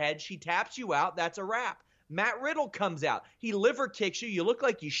you on your head, she taps you out, that's a wrap. Matt Riddle comes out, he liver kicks you, you look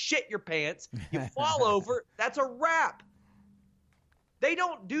like you shit your pants, you fall over, that's a wrap. They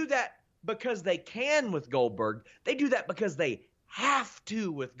don't do that because they can with Goldberg. They do that because they have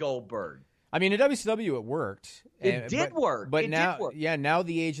to with Goldberg. I mean, in WCW it worked. It did work. But it now, did work. yeah, now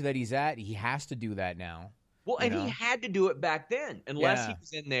the age that he's at, he has to do that now. Well, and he had to do it back then, unless he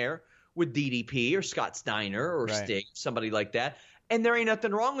was in there with DDP or Scott Steiner or Sting, somebody like that. And there ain't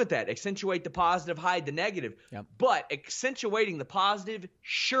nothing wrong with that. Accentuate the positive, hide the negative. Yep. But accentuating the positive,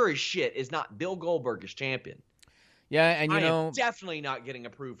 sure as shit, is not Bill Goldberg as champion. Yeah, and I am definitely not getting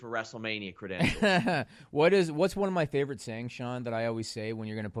approved for WrestleMania credentials. What's one of my favorite sayings, Sean, that I always say when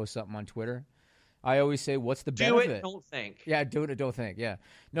you're going to post something on Twitter? I always say, what's the benefit? Do it, don't think. Yeah, do it, don't think, yeah.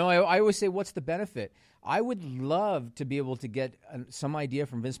 No, I always say, what's the benefit? I would love to be able to get some idea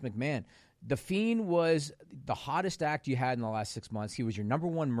from Vince McMahon. The Fiend was the hottest act you had in the last 6 months. He was your number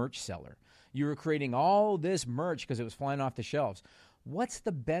one merch seller. You were creating all this merch because it was flying off the shelves. What's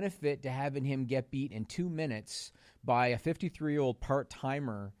the benefit to having him get beat in 2 minutes by a 53-year-old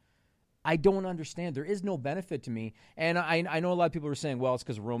part-timer? I don't understand. There is no benefit to me. And I know a lot of people are saying, well, it's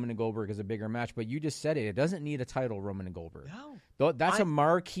because Roman and Goldberg is a bigger match. But you just said it. It doesn't need a title, Roman and Goldberg. No. That's a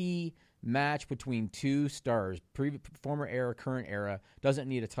marquee match between two stars, former era, current era, doesn't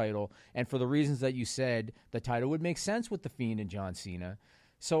need a title. And for the reasons that you said, the title would make sense with The Fiend and John Cena.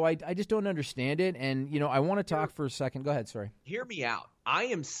 So I just don't understand it. And, I want to talk for a second. Go ahead, sorry. Hear me out. I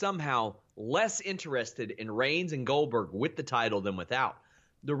am somehow less interested in Reigns and Goldberg with the title than without.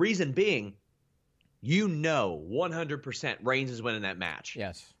 The reason being, 100% Reigns is winning that match.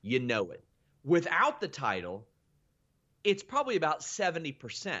 Yes. You know it. Without the title, it's probably about 70%.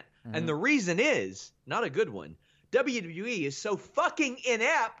 Mm-hmm. And the reason is, not a good one, WWE is so fucking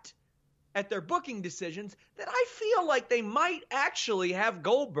inept at their booking decisions that I feel like they might actually have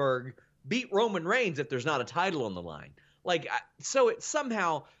Goldberg beat Roman Reigns if there's not a title on the line. So it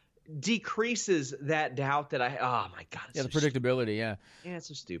somehow decreases that doubt that oh my God. The predictability, Yeah, it's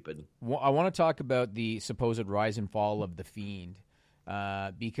so stupid. Well, I want to talk about the supposed rise and fall of The Fiend.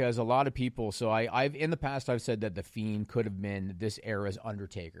 Because a lot of people, I've in the past I've said that The Fiend could have been this era's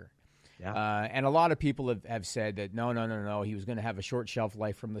Undertaker. Yeah. And a lot of people have said that no, he was going to have a short shelf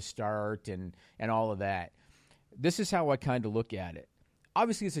life from the start and all of that. This is how I kind of look at it.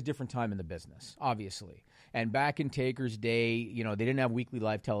 Obviously, it's a different time in the business, obviously. And back in Taker's day, you know, they didn't have weekly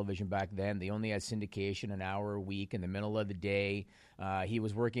live television back then. They only had syndication, an hour a week in the middle of the day. He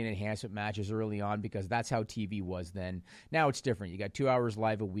was working enhancement matches early on because that's how TV was then. Now it's different. You got 2 hours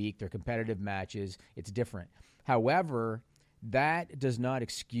live a week. They're competitive matches. It's different. However, that does not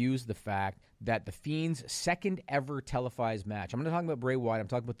excuse the fact that The Fiend's second ever televised match, I'm not talking about Bray Wyatt, I'm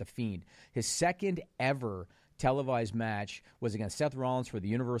talking about The Fiend. His second ever televised match was against Seth Rollins for the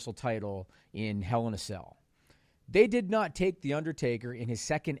Universal title in Hell in a Cell. They did not take The Undertaker in his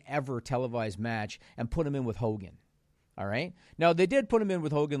second ever televised match and put him in with Hogan. All right? Now, they did put him in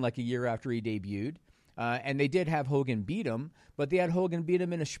with Hogan like a year after he debuted, and they did have Hogan beat him, but they had Hogan beat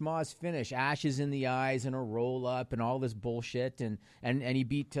him in a schmoz finish, ashes in the eyes and a roll-up and all this bullshit, and he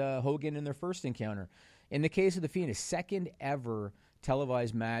beat Hogan in their first encounter. In the case of The Fiend, his second ever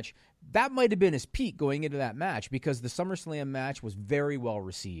televised match, that might have been his peak going into that match because the SummerSlam match was very well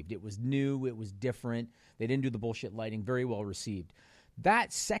received. It was new. It was different. They didn't do the bullshit lighting. Very well received.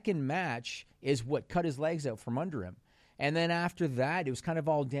 That second match is what cut his legs out from under him. And then after that, it was kind of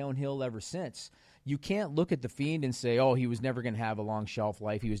all downhill ever since. You can't look at The Fiend and say, oh, he was never going to have a long shelf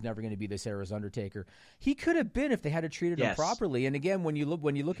life. He was never going to be this era's Undertaker. He could have been if they had treated him properly. And again, when you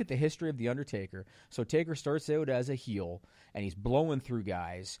look at the history of The Undertaker, so Taker starts out as a heel, and he's blowing through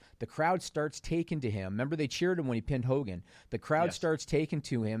guys. The crowd starts taking to him. Remember, they cheered him when he pinned Hogan. The crowd starts taking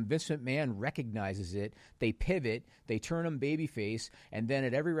to him. Vince McMahon recognizes it. They pivot. They turn him babyface. And then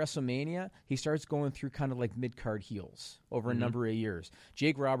at every WrestleMania, he starts going through kind of like mid-card heels over a number of years.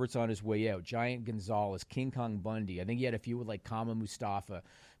 Jake Roberts on his way out. Giant Gonzalez, King Kong Bundy. I think he had a few with like Kama Mustafa.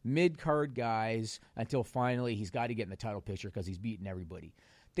 Mid-card guys until finally he's got to get in the title picture because he's beaten everybody.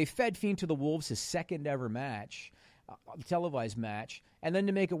 They fed Fiend to the Wolves his second ever match, televised match, and then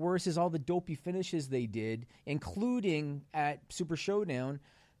to make it worse is all the dopey finishes they did, including at Super Showdown.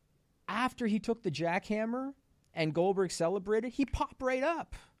 After he took the jackhammer and Goldberg celebrated, he popped right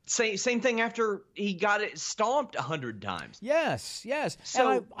up. Same thing after he got it stomped 100 times. Yes. So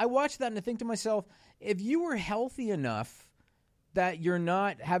and I watched that and I think to myself, if you were healthy enough that you're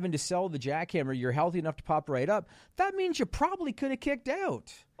not having to sell the jackhammer, you're healthy enough to pop right up, that means you probably could have kicked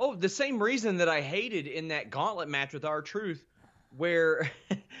out. Oh, the same reason that I hated in that gauntlet match with R-Truth, where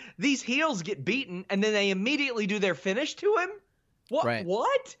these heels get beaten and then they immediately do their finish to him? What? Right.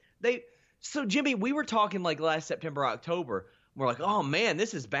 What? So, Jimmy, we were talking like last September, October. We're like, oh, man,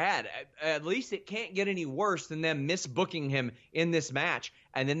 this is bad. At least it can't get any worse than them misbooking him in this match.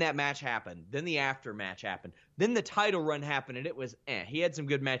 And then that match happened. Then the after match happened. Then the title run happened, and it was He had some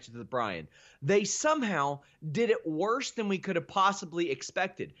good matches with Bryan. They somehow did it worse than we could have possibly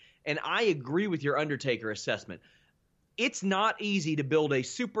expected. And I agree with your Undertaker assessment. It's not easy to build a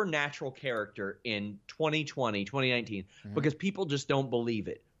supernatural character in 2020, 2019, because people just don't believe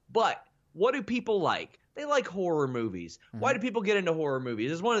it. But what do people like? They like horror movies. Why do people get into horror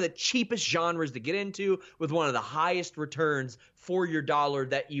movies? It's one of the cheapest genres to get into with one of the highest returns for your dollar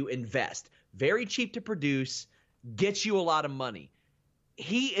that you invest. Very cheap to produce, gets you a lot of money.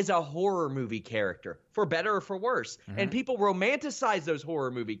 He is a horror movie character, for better or for worse. And people romanticize those horror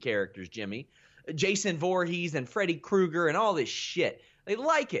movie characters, Jimmy. Jason Voorhees and Freddy Krueger and all this shit. They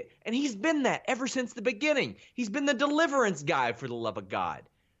like it. And he's been that ever since the beginning. He's been the deliverance guy, for the love of God.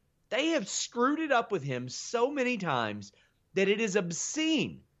 They have screwed it up with him so many times that it is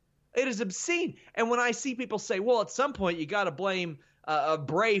obscene. It is obscene. And when I see people say, well, at some point you got to blame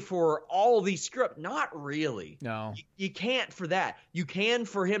Bray for all these script. Not really. No. You can't for that. You can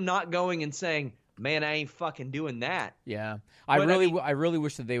for him not going and saying, man, I ain't fucking doing that. Yeah. I really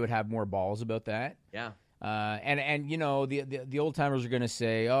wish that they would have more balls about that. Yeah. And you know, the old timers are going to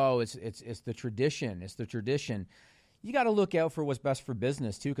say, oh, it's the tradition. It's the tradition. You got to look out for what's best for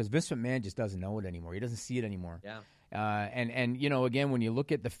business too, because Vince McMahon just doesn't know it anymore. He doesn't see it anymore. Yeah. And you know, again, when you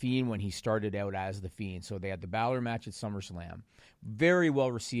look at The Fiend when he started out as The Fiend, so they had the Balor match at SummerSlam, very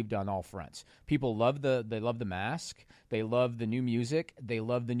well received on all fronts. People love the mask, they love the new music, they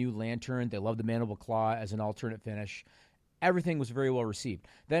love the new lantern, they love the Mandible Claw as an alternate finish. Everything was very well received.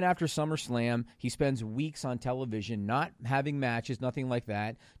 Then after SummerSlam, he spends weeks on television, not having matches, nothing like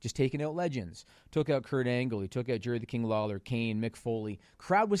that, just taking out legends. Took out Kurt Angle, he took out Jerry the King Lawler, Kane, Mick Foley.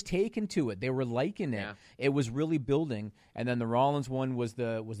 Crowd was taken to it. They were liking it. Yeah. It was really building. And then the Rollins one was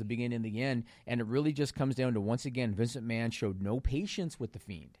the beginning and the end. And it really just comes down to, once again, Vince McMahon showed no patience with The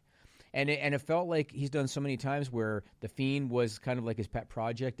Fiend. And it felt like he's done so many times where The Fiend was kind of like his pet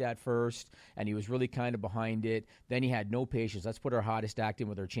project at first, and he was really kind of behind it. Then he had no patience. Let's put our hottest act in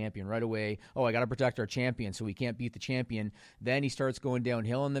with our champion right away. Oh, I got to protect our champion, so we can't beat the champion. Then he starts going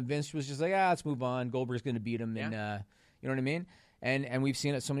downhill, and then Vince was just like, let's move on. Goldberg's going to beat him, and you know what I mean? And we've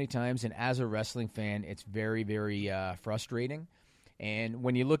seen it so many times, and as a wrestling fan, it's very, very frustrating. And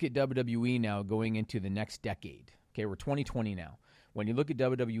when you look at WWE now going into the next decade, okay, we're 2020 now. When you look at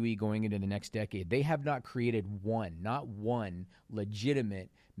WWE going into the next decade, they have not created not one legitimate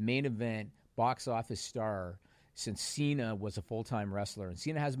main event box office star since Cena was a full-time wrestler. And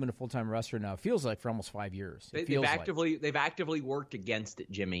Cena hasn't been a full-time wrestler now, it feels like, for almost 5 years. They've actively worked against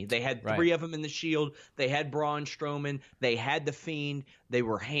it, Jimmy. They had three of them in the Shield. They had Braun Strowman. They had The Fiend. They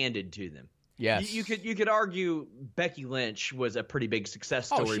were handed to them. Yes. You could argue Becky Lynch was a pretty big success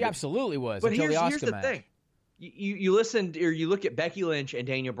story. Oh, she absolutely was. But until here's the the match. thing. You listened, or you look at Becky Lynch and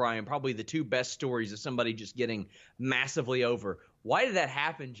Daniel Bryan, probably the two best stories of somebody just getting massively over. Why did that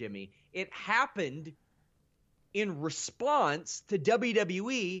happen, Jimmy? It happened in response to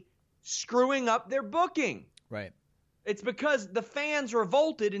WWE screwing up their booking. Right. It's because the fans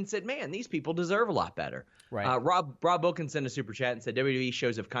revolted and said, man, these people deserve a lot better. Right. Rob Wilkins sent a super chat and said, WWE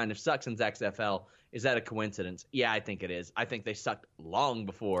shows have kind of sucked since XFL. Is that a coincidence? Yeah, I think it is. I think they sucked long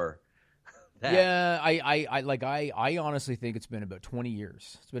before that. Yeah, I honestly think it's been about 20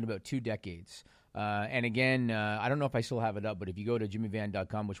 years. It's been about 2 decades. And again, I don't know if I still have it up, but if you go to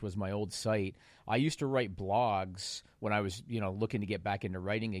jimmyvan.com, which was my old site, I used to write blogs when I was, looking to get back into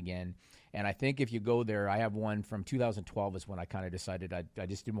writing again. And I think if you go there, I have one from 2012 is when I kind of decided I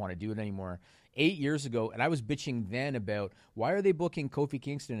just didn't want to do it anymore. 8 years ago, and I was bitching then about why are they booking Kofi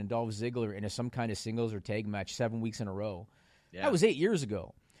Kingston and Dolph Ziggler into some kind of singles or tag match 7 weeks in a row? Yeah. That was 8 years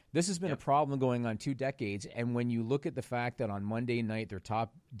ago. This has been a problem going on 2 decades. And when you look at the fact that on Monday night, their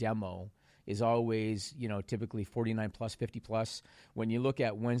top demo is always, typically 49 plus, 50 plus. When you look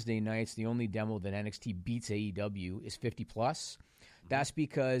at Wednesday nights, the only demo that NXT beats AEW is 50 plus. That's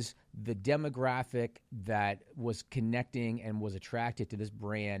because the demographic that was connecting and was attracted to this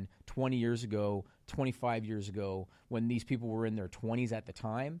brand 20 years ago, 25 years ago, when these people were in their 20s at the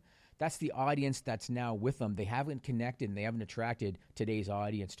time, that's the audience that's now with them. They haven't connected and they haven't attracted today's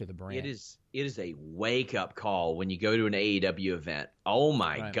audience to the brand. It is a wake-up call when you go to an AEW event. Oh,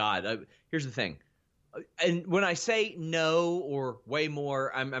 my God. Here's the thing. And when I say no or way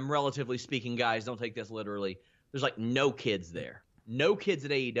more, I'm relatively speaking, guys. Don't take this literally. There's like no kids there. No kids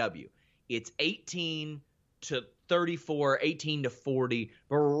at AEW. It's 18 to 34, 18 to 40,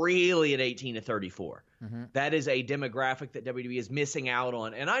 but really at 18 to 34. Mm-hmm. That is a demographic that WWE is missing out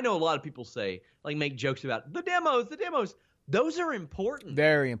on. And I know a lot of people make jokes about the demos. Those are important.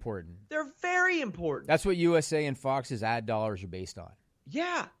 Very important. They're very important. That's what USA and Fox's ad dollars are based on.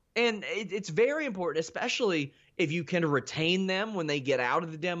 Yeah. And it's very important, especially if you can retain them when they get out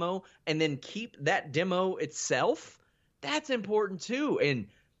of the demo and then keep that demo itself. That's important too. And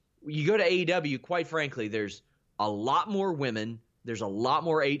you go to AEW, quite frankly, there's a lot more women. There's a lot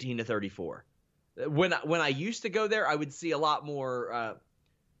more 18 to 34. When I used to go there, I would see a lot more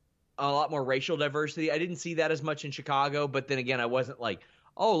racial diversity. I didn't see that as much in Chicago, but then again, I wasn't like,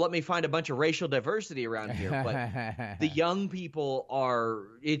 oh, let me find a bunch of racial diversity around here. But the young people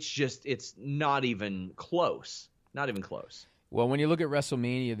it's not even close. Not even close. Well, when you look at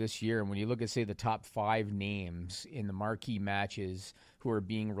WrestleMania this year, and when you look at, say, the top 5 names in the marquee matches who are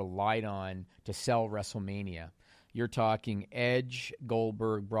being relied on to sell WrestleMania, you're talking Edge,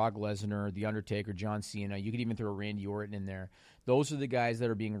 Goldberg, Brock Lesnar, The Undertaker, John Cena. You could even throw Randy Orton in there. Those are the guys that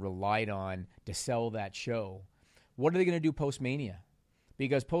are being relied on to sell that show. What are they going to do post-Mania?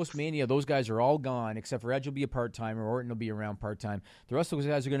 Because post-Mania, those guys are all gone, except for Edge will be a part-timer, Orton will be around part-time. The rest of those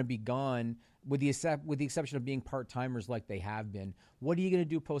guys are going to be gone, with the exception of being part-timers like they have been. What are you going to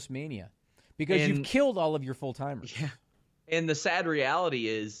do post-Mania? Because you've killed all of your full-timers. Yeah. And the sad reality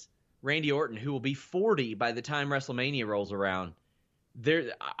is Randy Orton, who will be 40 by the time WrestleMania rolls around,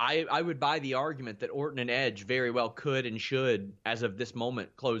 I would buy the argument that Orton and Edge very well could and should, as of this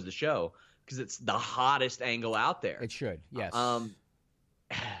moment, close the show because it's the hottest angle out there. It should, yes.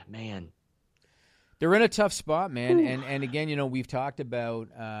 Man. They're in a tough spot, man. And again, we've talked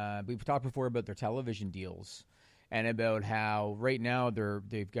before about their television deals and about how right now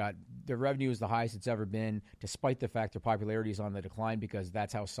they've got their revenue is the highest it's ever been, despite the fact their popularity is on the decline because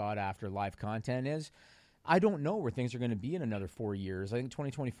that's how sought after live content is. I don't know where things are going to be in another 4 years. I think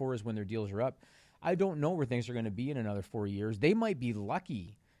 2024 is when their deals are up. I don't know where things are going to be in another 4 years. They might be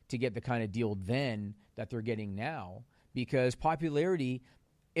lucky to get the kind of deal then that they're getting now because popularity,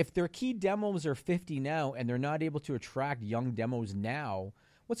 if their key demos are 50 now and they're not able to attract young demos now,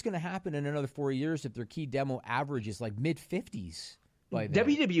 what's going to happen in another 4 years if their key demo average is like mid-50s?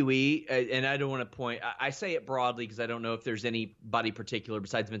 WWE, and I don't want to point, I say it broadly because I don't know if there's anybody particular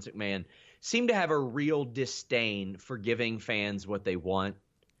besides Vince McMahon, seem to have a real disdain for giving fans what they want.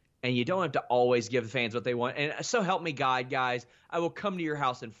 And you don't have to always give the fans what they want. And so help me God, guys. I will come to your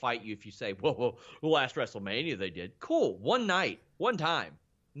house and fight you if you say, well, last WrestleMania they did. Cool. One night. One time.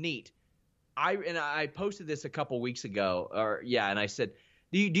 Neat. I posted this a couple weeks ago. And I said,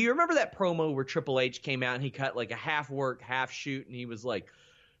 do you remember that promo where Triple H came out and he cut like a half work, half shoot, and he was like,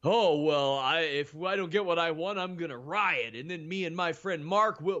 oh, well, if I don't get what I want, I'm going to riot. And then me and my friend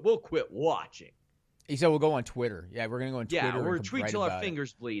Mark, we'll quit watching. He said we'll go on Twitter. Yeah, we're going to go on Twitter. Yeah, we're tweet till our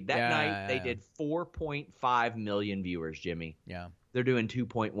fingers bleed. That night, they did 4.5 million viewers, Jimmy. Yeah. They're doing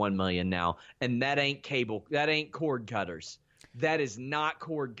 2.1 million now. And that ain't cable. That ain't cord cutters. That is not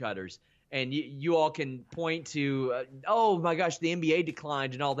cord cutters. And you all can point to, oh, my gosh, the NBA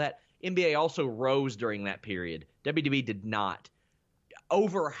declined and all that. NBA also rose during that period. WWE did not.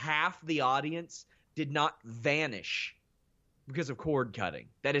 Over half the audience did not vanish because of cord cutting.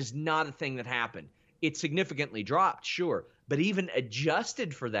 That is not a thing that happened. It significantly dropped, sure, but even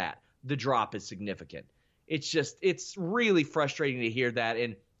adjusted for that, the drop is significant. It's really frustrating to hear that,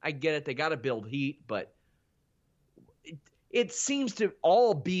 and I get it. They got to build heat, but it seems to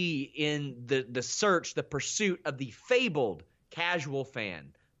all be in the search, the pursuit of the fabled casual fan,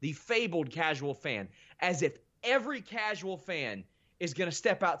 as if every casual fan is going to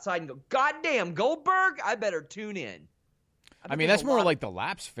step outside and go, God damn, Goldberg, I better tune in. I mean, that's more like the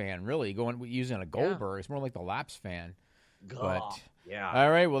Laps fan, really, using a Goldberg. Yeah. It's more like the Laps fan. But, yeah. All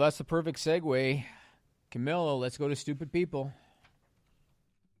right, well, that's the perfect segue. Camilo, let's go to Stupid People.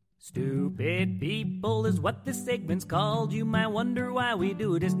 Stupid People is what this segment's called. You might wonder why we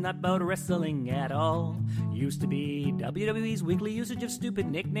do it. It's not about wrestling at all. Used to be WWE's weekly usage of stupid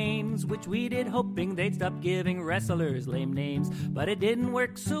nicknames, which we did hoping they'd stop giving wrestlers lame names. But it didn't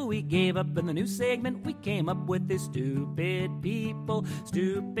work, so we gave up. In the new segment, we came up with this Stupid People.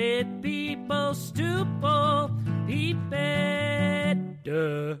 Stupid People, stupid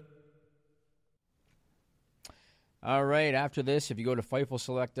people. All right, after this, if you go to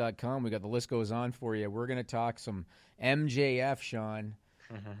FightfulSelect.com, we got the list goes on for you. We're going to talk some MJF, Sean,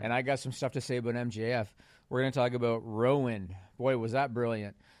 and I got some stuff to say about MJF. We're going to talk about Rowan. Boy, was that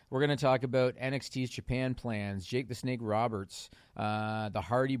brilliant. We're going to talk about NXT's Japan plans, Jake the Snake Roberts, the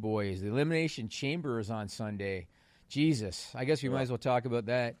Hardy Boys, the Elimination Chamber is on Sunday. Jesus, I guess we might as well talk about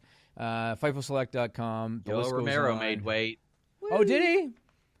that. FightfulSelect.com. Joe Romero made weight. Oh, did he?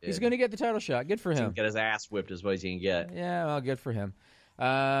 He's going to get the title shot. Good for him. Get his ass whipped as well as he can get. Yeah, well, good for him.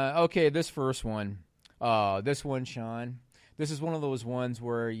 Okay, this first one. This one, Sean. This is one of those ones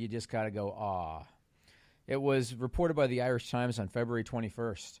where you just got to go, aw. It was reported by the Irish Times on February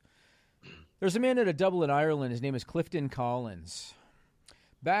 21st. There's a man out of Dublin, Ireland. His name is Clifton Collins.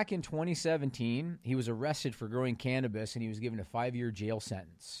 Back in 2017, he was arrested for growing cannabis, and he was given a 5-year jail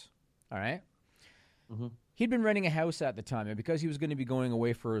sentence. All right? Mm-hmm. He'd been renting a house at the time, and because he was going to be going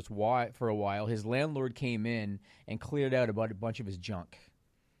away for a while, his landlord came in and cleared out about a bunch of his junk.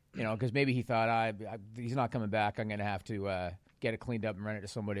 You know, because maybe he thought, he's not coming back. I'm going to have to get it cleaned up and rent it to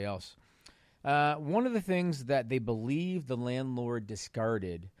somebody else. One of the things that they believe the landlord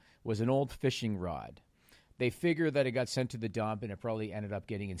discarded was an old fishing rod. They figure that it got sent to the dump, and it probably ended up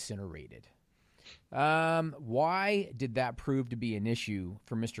getting incinerated. Why did that prove to be an issue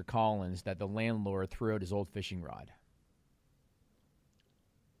for Mr. Collins that the landlord threw out his old fishing rod?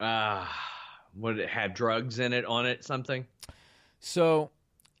 Would it have drugs in it, on it, something? So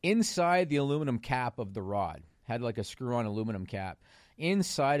inside the aluminum cap of the rod, had like a screw-on aluminum cap.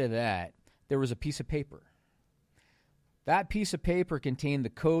 Inside of that, there was a piece of paper. That piece of paper contained the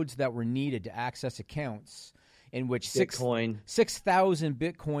codes that were needed to access accounts in which 6,000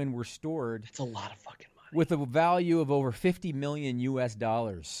 Bitcoin were stored. That's a lot of fucking money. With a value of over $50 million US.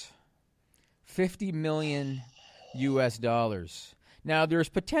 $50 million US. Now, there's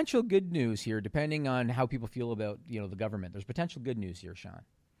potential good news here, depending on how people feel about, the government. There's potential good news here, Sean.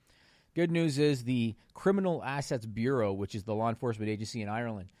 Good news is the Criminal Assets Bureau, which is the law enforcement agency in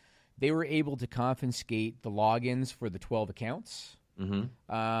Ireland, they were able to confiscate the logins for the 12 accounts.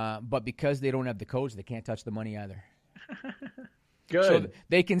 Mm-hmm. But because they don't have the codes, they can't touch the money either. Good. So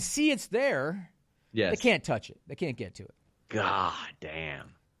they can see it's there. Yes. They can't touch it. They can't get to it. God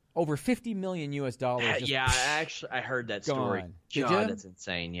damn. Over $50 million US. I heard that story. God, that's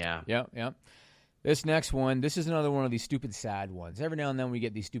insane. Yeah. Yeah. This next one, this is another one of these stupid sad ones. Every now and then we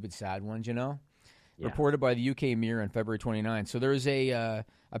get these stupid sad ones, Yeah. Reported by the UK Mirror on February 29th. So there's a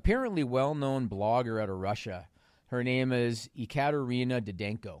apparently well-known blogger out of Russia. Her name is Ekaterina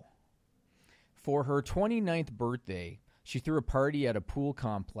Didenko. For her 29th birthday, she threw a party at a pool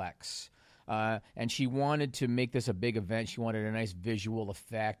complex And she wanted to make this a big event. She wanted a nice visual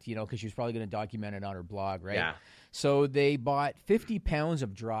effect, because she was probably going to document it on her blog, right? Yeah. So they bought 50 pounds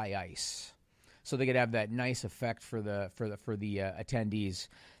of dry ice, so they could have that nice effect for the attendees.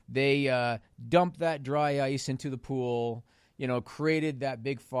 They dumped that dry ice into the pool, created that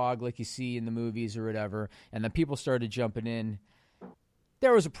big fog like you see in the movies or whatever, and then people started jumping in.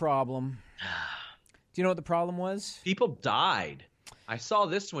 There was a problem. Do you know what the problem was? People died. I saw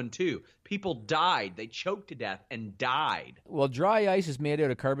this one too. People died. They choked to death and died. Well, dry ice is made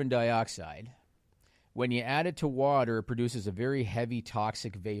out of carbon dioxide. When you add it to water, it produces a very heavy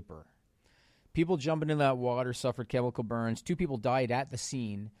toxic vapor. People jumping in that water suffered chemical burns. 2 people died at the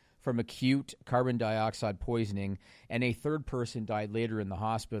scene from acute carbon dioxide poisoning, and a third person died later in the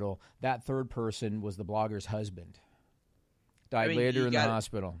hospital. That third person was the blogger's husband. Died later in the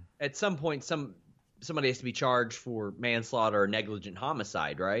hospital. At some point, somebody has to be charged for manslaughter or negligent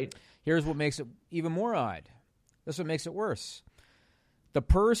homicide, right? Here's what makes it even more odd. This is what makes it worse. The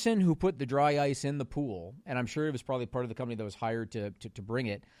person who put the dry ice in the pool, and I'm sure it was probably part of the company that was hired to bring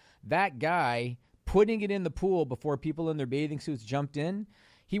it, that guy putting it in the pool before people in their bathing suits jumped in,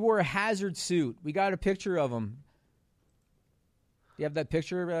 he wore a hazard suit. We got a picture of him. Do you have that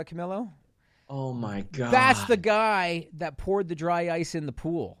picture, Camilo? Oh, my God. That's the guy that poured the dry ice in the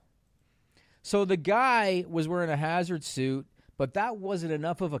pool. So the guy was wearing a hazard suit, but that wasn't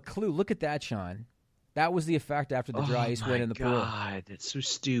enough of a clue. Look at that, Sean. That was the effect after the dry ice went in the pool. Oh, my God. That's so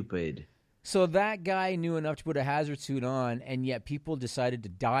stupid. So that guy knew enough to put a hazard suit on, and yet people decided to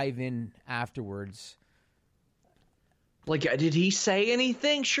dive in afterwards. Like, did he say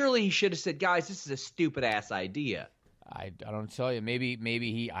anything? Surely he should have said, guys, this is a stupid-ass idea. I don't tell you. Maybe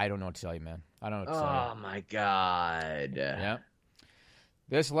he – I don't know what to tell you, man. I don't know what to tell you. Oh, my God. Yeah.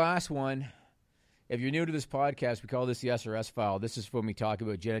 This last one – if you're new to this podcast, we call this the SRS File. This is when we talk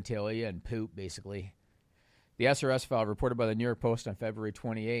about genitalia and poop, basically. The SRS File, reported by the New York Post on February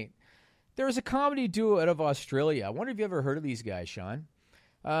 28. There is a comedy duo out of Australia. I wonder if you ever heard of these guys, Sean.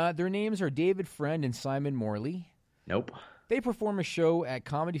 Their names are David Friend and Simon Morley. Nope. They perform a show at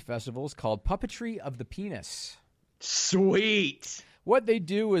comedy festivals called Puppetry of the Penis. Sweet. What they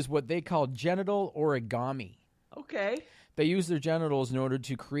do is what they call genital origami. Okay. They use their genitals in order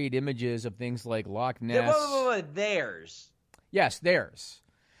to create images of things like Loch Ness. Theirs. Yes, theirs.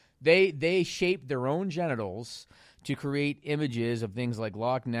 They shape their own genitals to create images of things like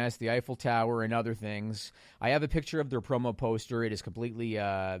Loch Ness, the Eiffel Tower, and other things. I have a picture of their promo poster. It is completely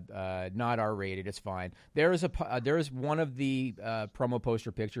not R-rated. It's fine. There is one of the promo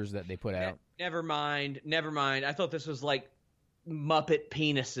poster pictures that they put out. Never mind. I thought this was like Muppet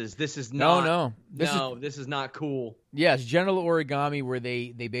penises. This is not. This is not cool. Yes, genital origami, where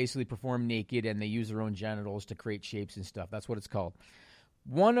they basically perform naked and they use their own genitals to create shapes and stuff. That's what it's called.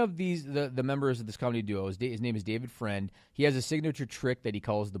 One of these, the members of this comedy duo, his name is David Friend. He has a signature trick that he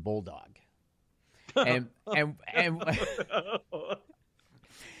calls the bulldog. And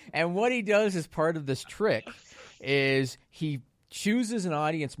what he does as part of this trick is he chooses an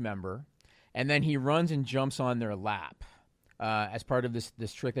audience member, and then he runs and jumps on their lap as part of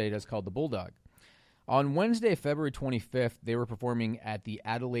this trick that he does called the bulldog. On Wednesday, February 25th, they were performing at the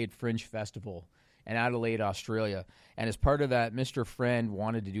Adelaide Fringe Festival in Adelaide, Australia. And as part of that, Mr. Friend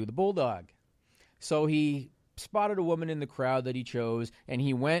wanted to do the bulldog. So he spotted a woman in the crowd that he chose, and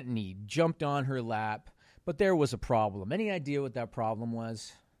he went and he jumped on her lap. But there was a problem. Any idea what that problem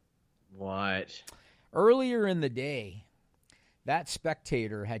was? What? Earlier in the day, that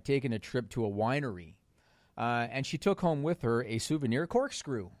spectator had taken a trip to a winery, and she took home with her a souvenir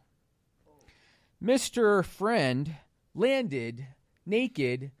corkscrew. Mr. Friend landed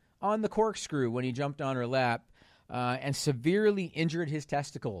naked on the corkscrew when he jumped on her lap and severely injured his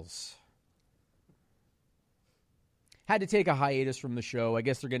testicles. Had to take a hiatus from the show. I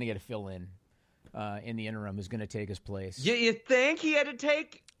guess they're going to get a fill-in in the interim who's going to take his place. You think he had to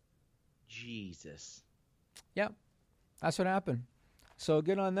take? Jesus. Yep. That's what happened. So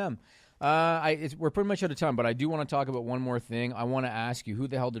good on them. We're pretty much out of time, but I do want to talk about one more thing. I want to ask you, who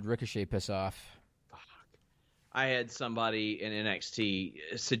the hell did Ricochet piss off? I had somebody in NXT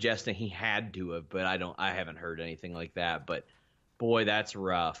suggesting he had to have, but I haven't heard anything like that. But boy, that's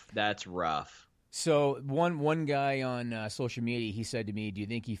rough. That's rough. So one guy on social media, he said to me, "Do you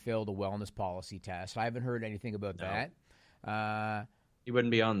think he failed a wellness policy test?" I haven't heard anything about that. He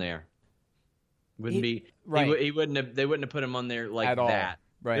wouldn't be on there. Wouldn't be right. He wouldn't have. They wouldn't have put him on there like at all. that.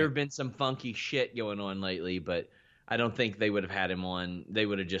 Right. There have been some funky shit going on lately, but I don't think they would have had him on. They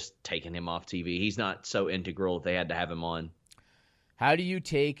would have just taken him off TV. He's not so integral if they had to have him on. How do you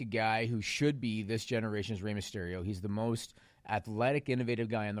take a guy who should be this generation's Rey Mysterio? He's the most athletic, innovative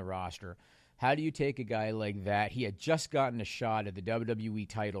guy on the roster. How do you take a guy like that? He had just gotten a shot at the WWE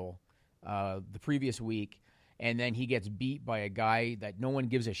title the previous week, and then he gets beat by a guy that no one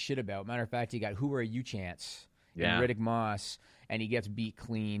gives a shit about. Matter of fact, he got Who Are You chance in Riddick Moss, and he gets beat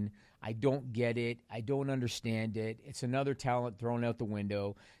clean. I don't get it. I don't understand it. It's another talent thrown out the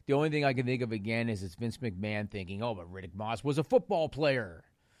window. The only thing I can think of again is it's Vince McMahon thinking, oh, but Riddick Moss was a football player.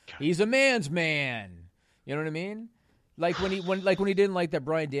 He's a man's man. You know what I mean? Like when he didn't like that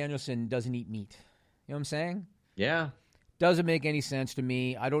Bryan Danielson doesn't eat meat. You know what I'm saying? Yeah. Doesn't make any sense to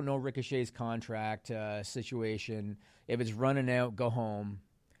me. I don't know Ricochet's contract situation. If it's running out, go home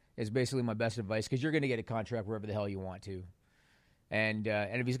is basically my best advice, because you're going to get a contract wherever the hell you want to. And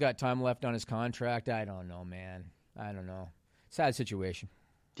if he's got time left on his contract, I don't know, man. I don't know. Sad situation.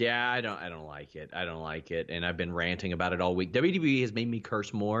 Yeah, I don't like it. I don't like it. And I've been ranting about it all week. WWE has made me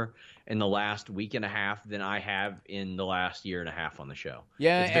curse more in the last week and a half than I have in the last year and a half on the show.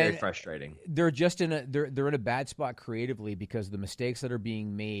 Yeah, it's very frustrating. They're just in a bad spot creatively, because the mistakes that are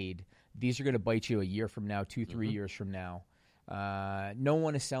being made, these are going to bite you a year from now, 2-3 years from now. No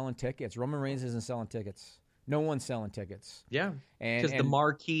one is selling tickets. Roman Reigns isn't selling tickets. No one's selling tickets. Yeah, because the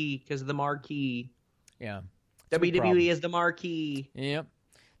marquee. Yeah, WWE is the marquee. Yep.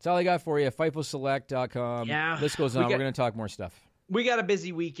 That's all I got for you. FightfulSelect.com. Yeah. List goes on. We're going to talk more stuff. We got a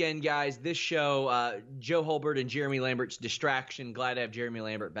busy weekend, guys. This show, Joe Holbert and Jeremy Lambert's distraction. Glad to have Jeremy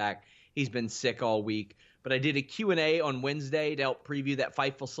Lambert back. He's been sick all week. But I did a Q&A on Wednesday to help preview that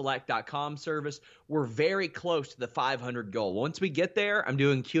FightfulSelect.com service. We're very close to the 500 goal. Once we get there, I'm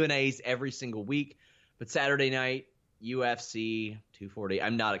doing Q&As every single week. But Saturday night, UFC 240.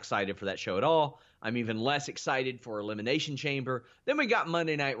 I'm not excited for that show at all. I'm even less excited for Elimination Chamber. Then we got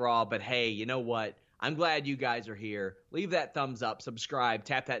Monday Night Raw, but hey, you know what? I'm glad you guys are here. Leave that thumbs up, subscribe,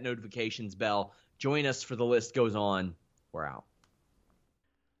 tap that notifications bell. Join us for The List Goes On. We're out.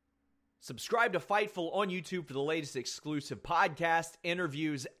 Subscribe to Fightful on YouTube for the latest exclusive podcasts,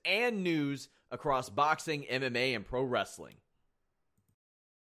 interviews, and news across boxing, MMA, and pro wrestling.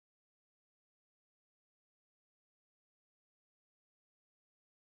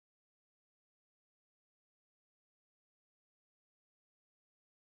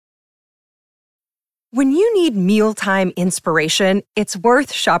 When you need mealtime inspiration, it's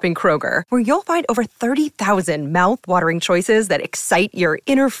worth shopping Kroger, where you'll find over 30,000 mouth-watering choices that excite your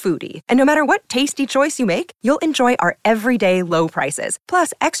inner foodie. And no matter what tasty choice you make, you'll enjoy our everyday low prices,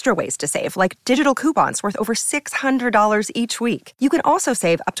 plus extra ways to save, like digital coupons worth over $600 each week. You can also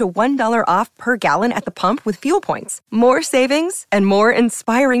save up to $1 off per gallon at the pump with fuel points. More savings and more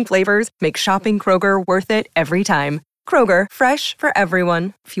inspiring flavors make shopping Kroger worth it every time. Kroger, fresh for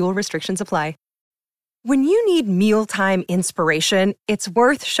everyone. Fuel restrictions apply. When you need mealtime inspiration, it's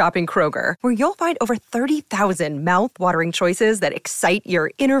worth shopping Kroger, where you'll find over 30,000 mouth-watering choices that excite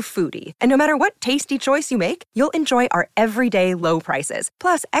your inner foodie. And no matter what tasty choice you make, you'll enjoy our everyday low prices,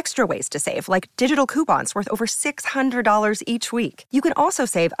 plus extra ways to save, like digital coupons worth over $600 each week. You can also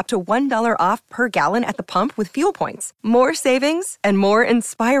save up to $1 off per gallon at the pump with fuel points. More savings and more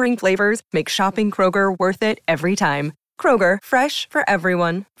inspiring flavors make shopping Kroger worth it every time. Kroger, fresh for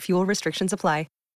everyone. Fuel restrictions apply.